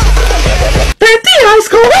 Venti ice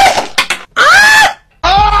coffee? Ah!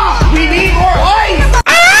 Ah, we need more ice.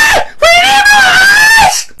 Ah! We need more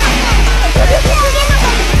ice!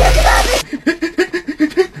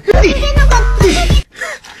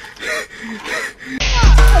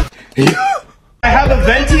 I have a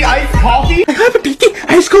venti iced coffee. I have a venti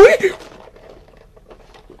ice coffee.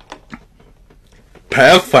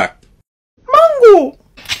 Perfect. Mango.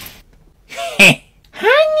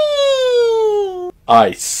 Honey.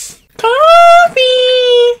 Ice.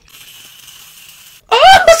 Coffee!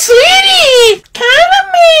 Oh, sweetie!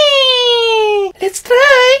 Caramel! Let's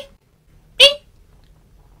try.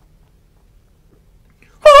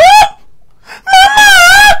 Oh!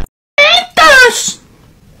 Mama! Mentos!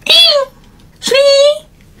 3,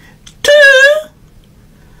 2,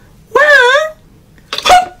 1.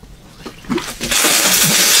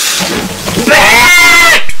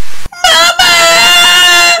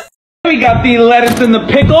 Mama! We got the lettuce and the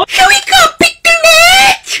pickle. Here we go, pick the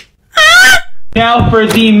meat! Ah! Now for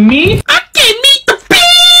the meat. Okay, meet the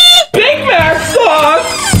pig! Big Mac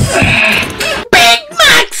sauce. Big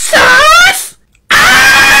Mac sauce!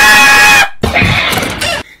 Ah!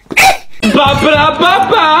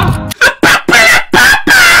 Ba-ba-da-ba-ba.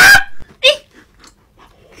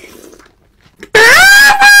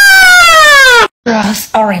 Rose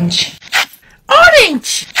orange.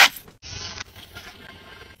 Orange!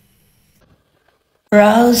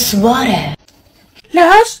 Rose water.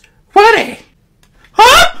 Lost water.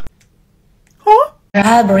 Huh? Huh?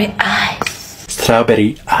 Strawberry ice.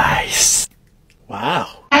 Strawberry ice. Wow.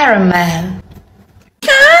 Caramel.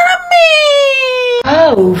 Caramel!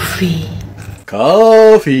 Coffee.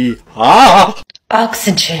 Coffee. Ah.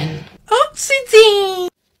 Oxygen. Oxygen!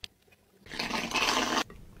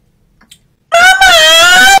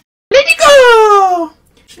 Mama! Let it go!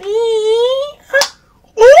 3,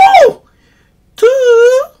 oh! 2,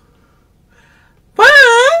 1.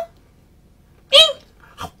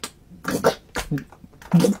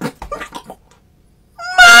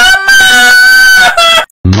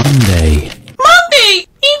 Monday, Monday!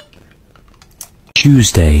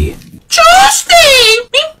 Tuesday, Tuesday!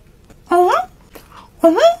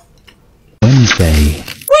 Wednesday,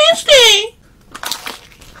 Wednesday!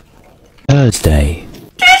 Thursday,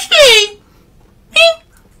 Thursday!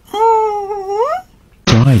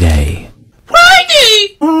 Friday,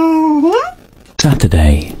 Friday!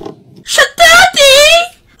 Saturday, Saturday!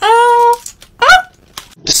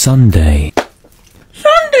 Sunday,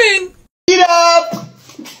 Sunday! Eat up.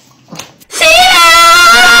 See ya!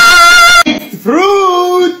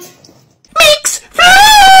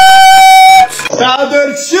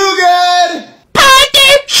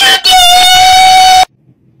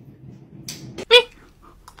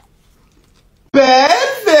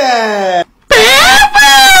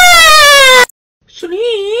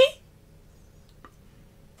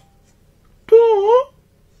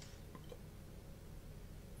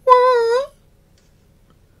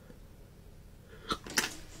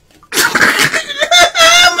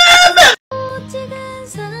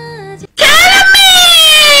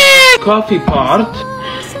 coffee part.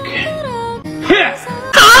 Okay.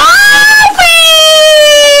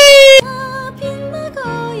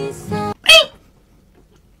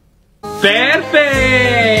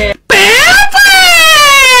 Perfect!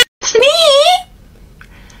 Perfect! 3,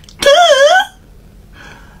 2,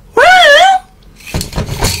 1.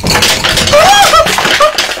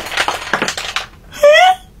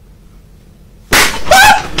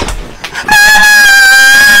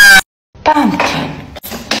 Pumpkin.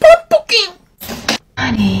 Pumpkin.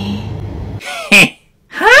 Honey.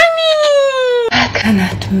 Honey.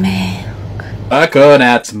 Coconut milk.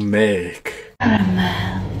 Coconut milk.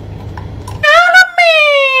 Caramel.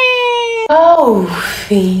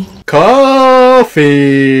 Coffee.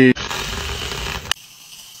 Coffee.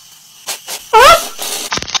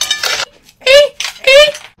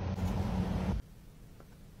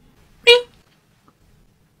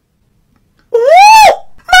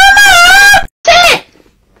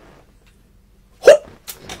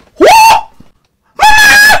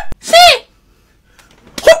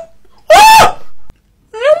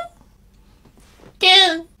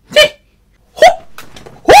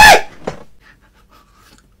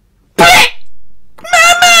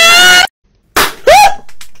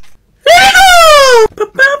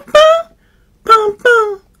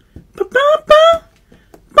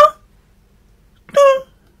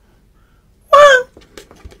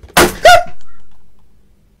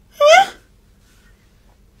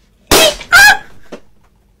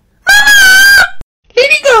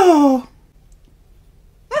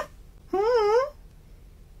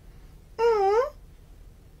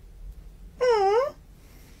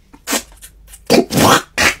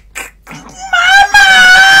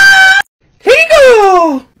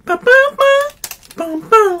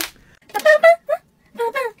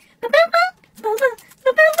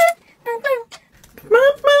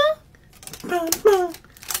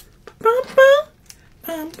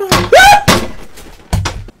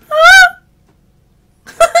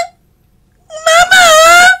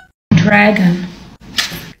 Dragon.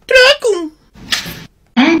 Dragon.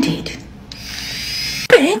 Bandit.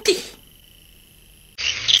 Bandit.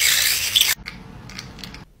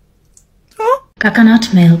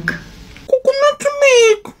 Coconut milk. Coconut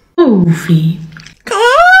milk. Coffee.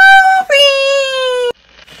 Coffee.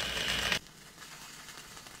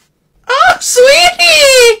 Oh,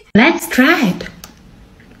 sweetie. Let's try it.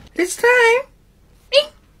 Let's try.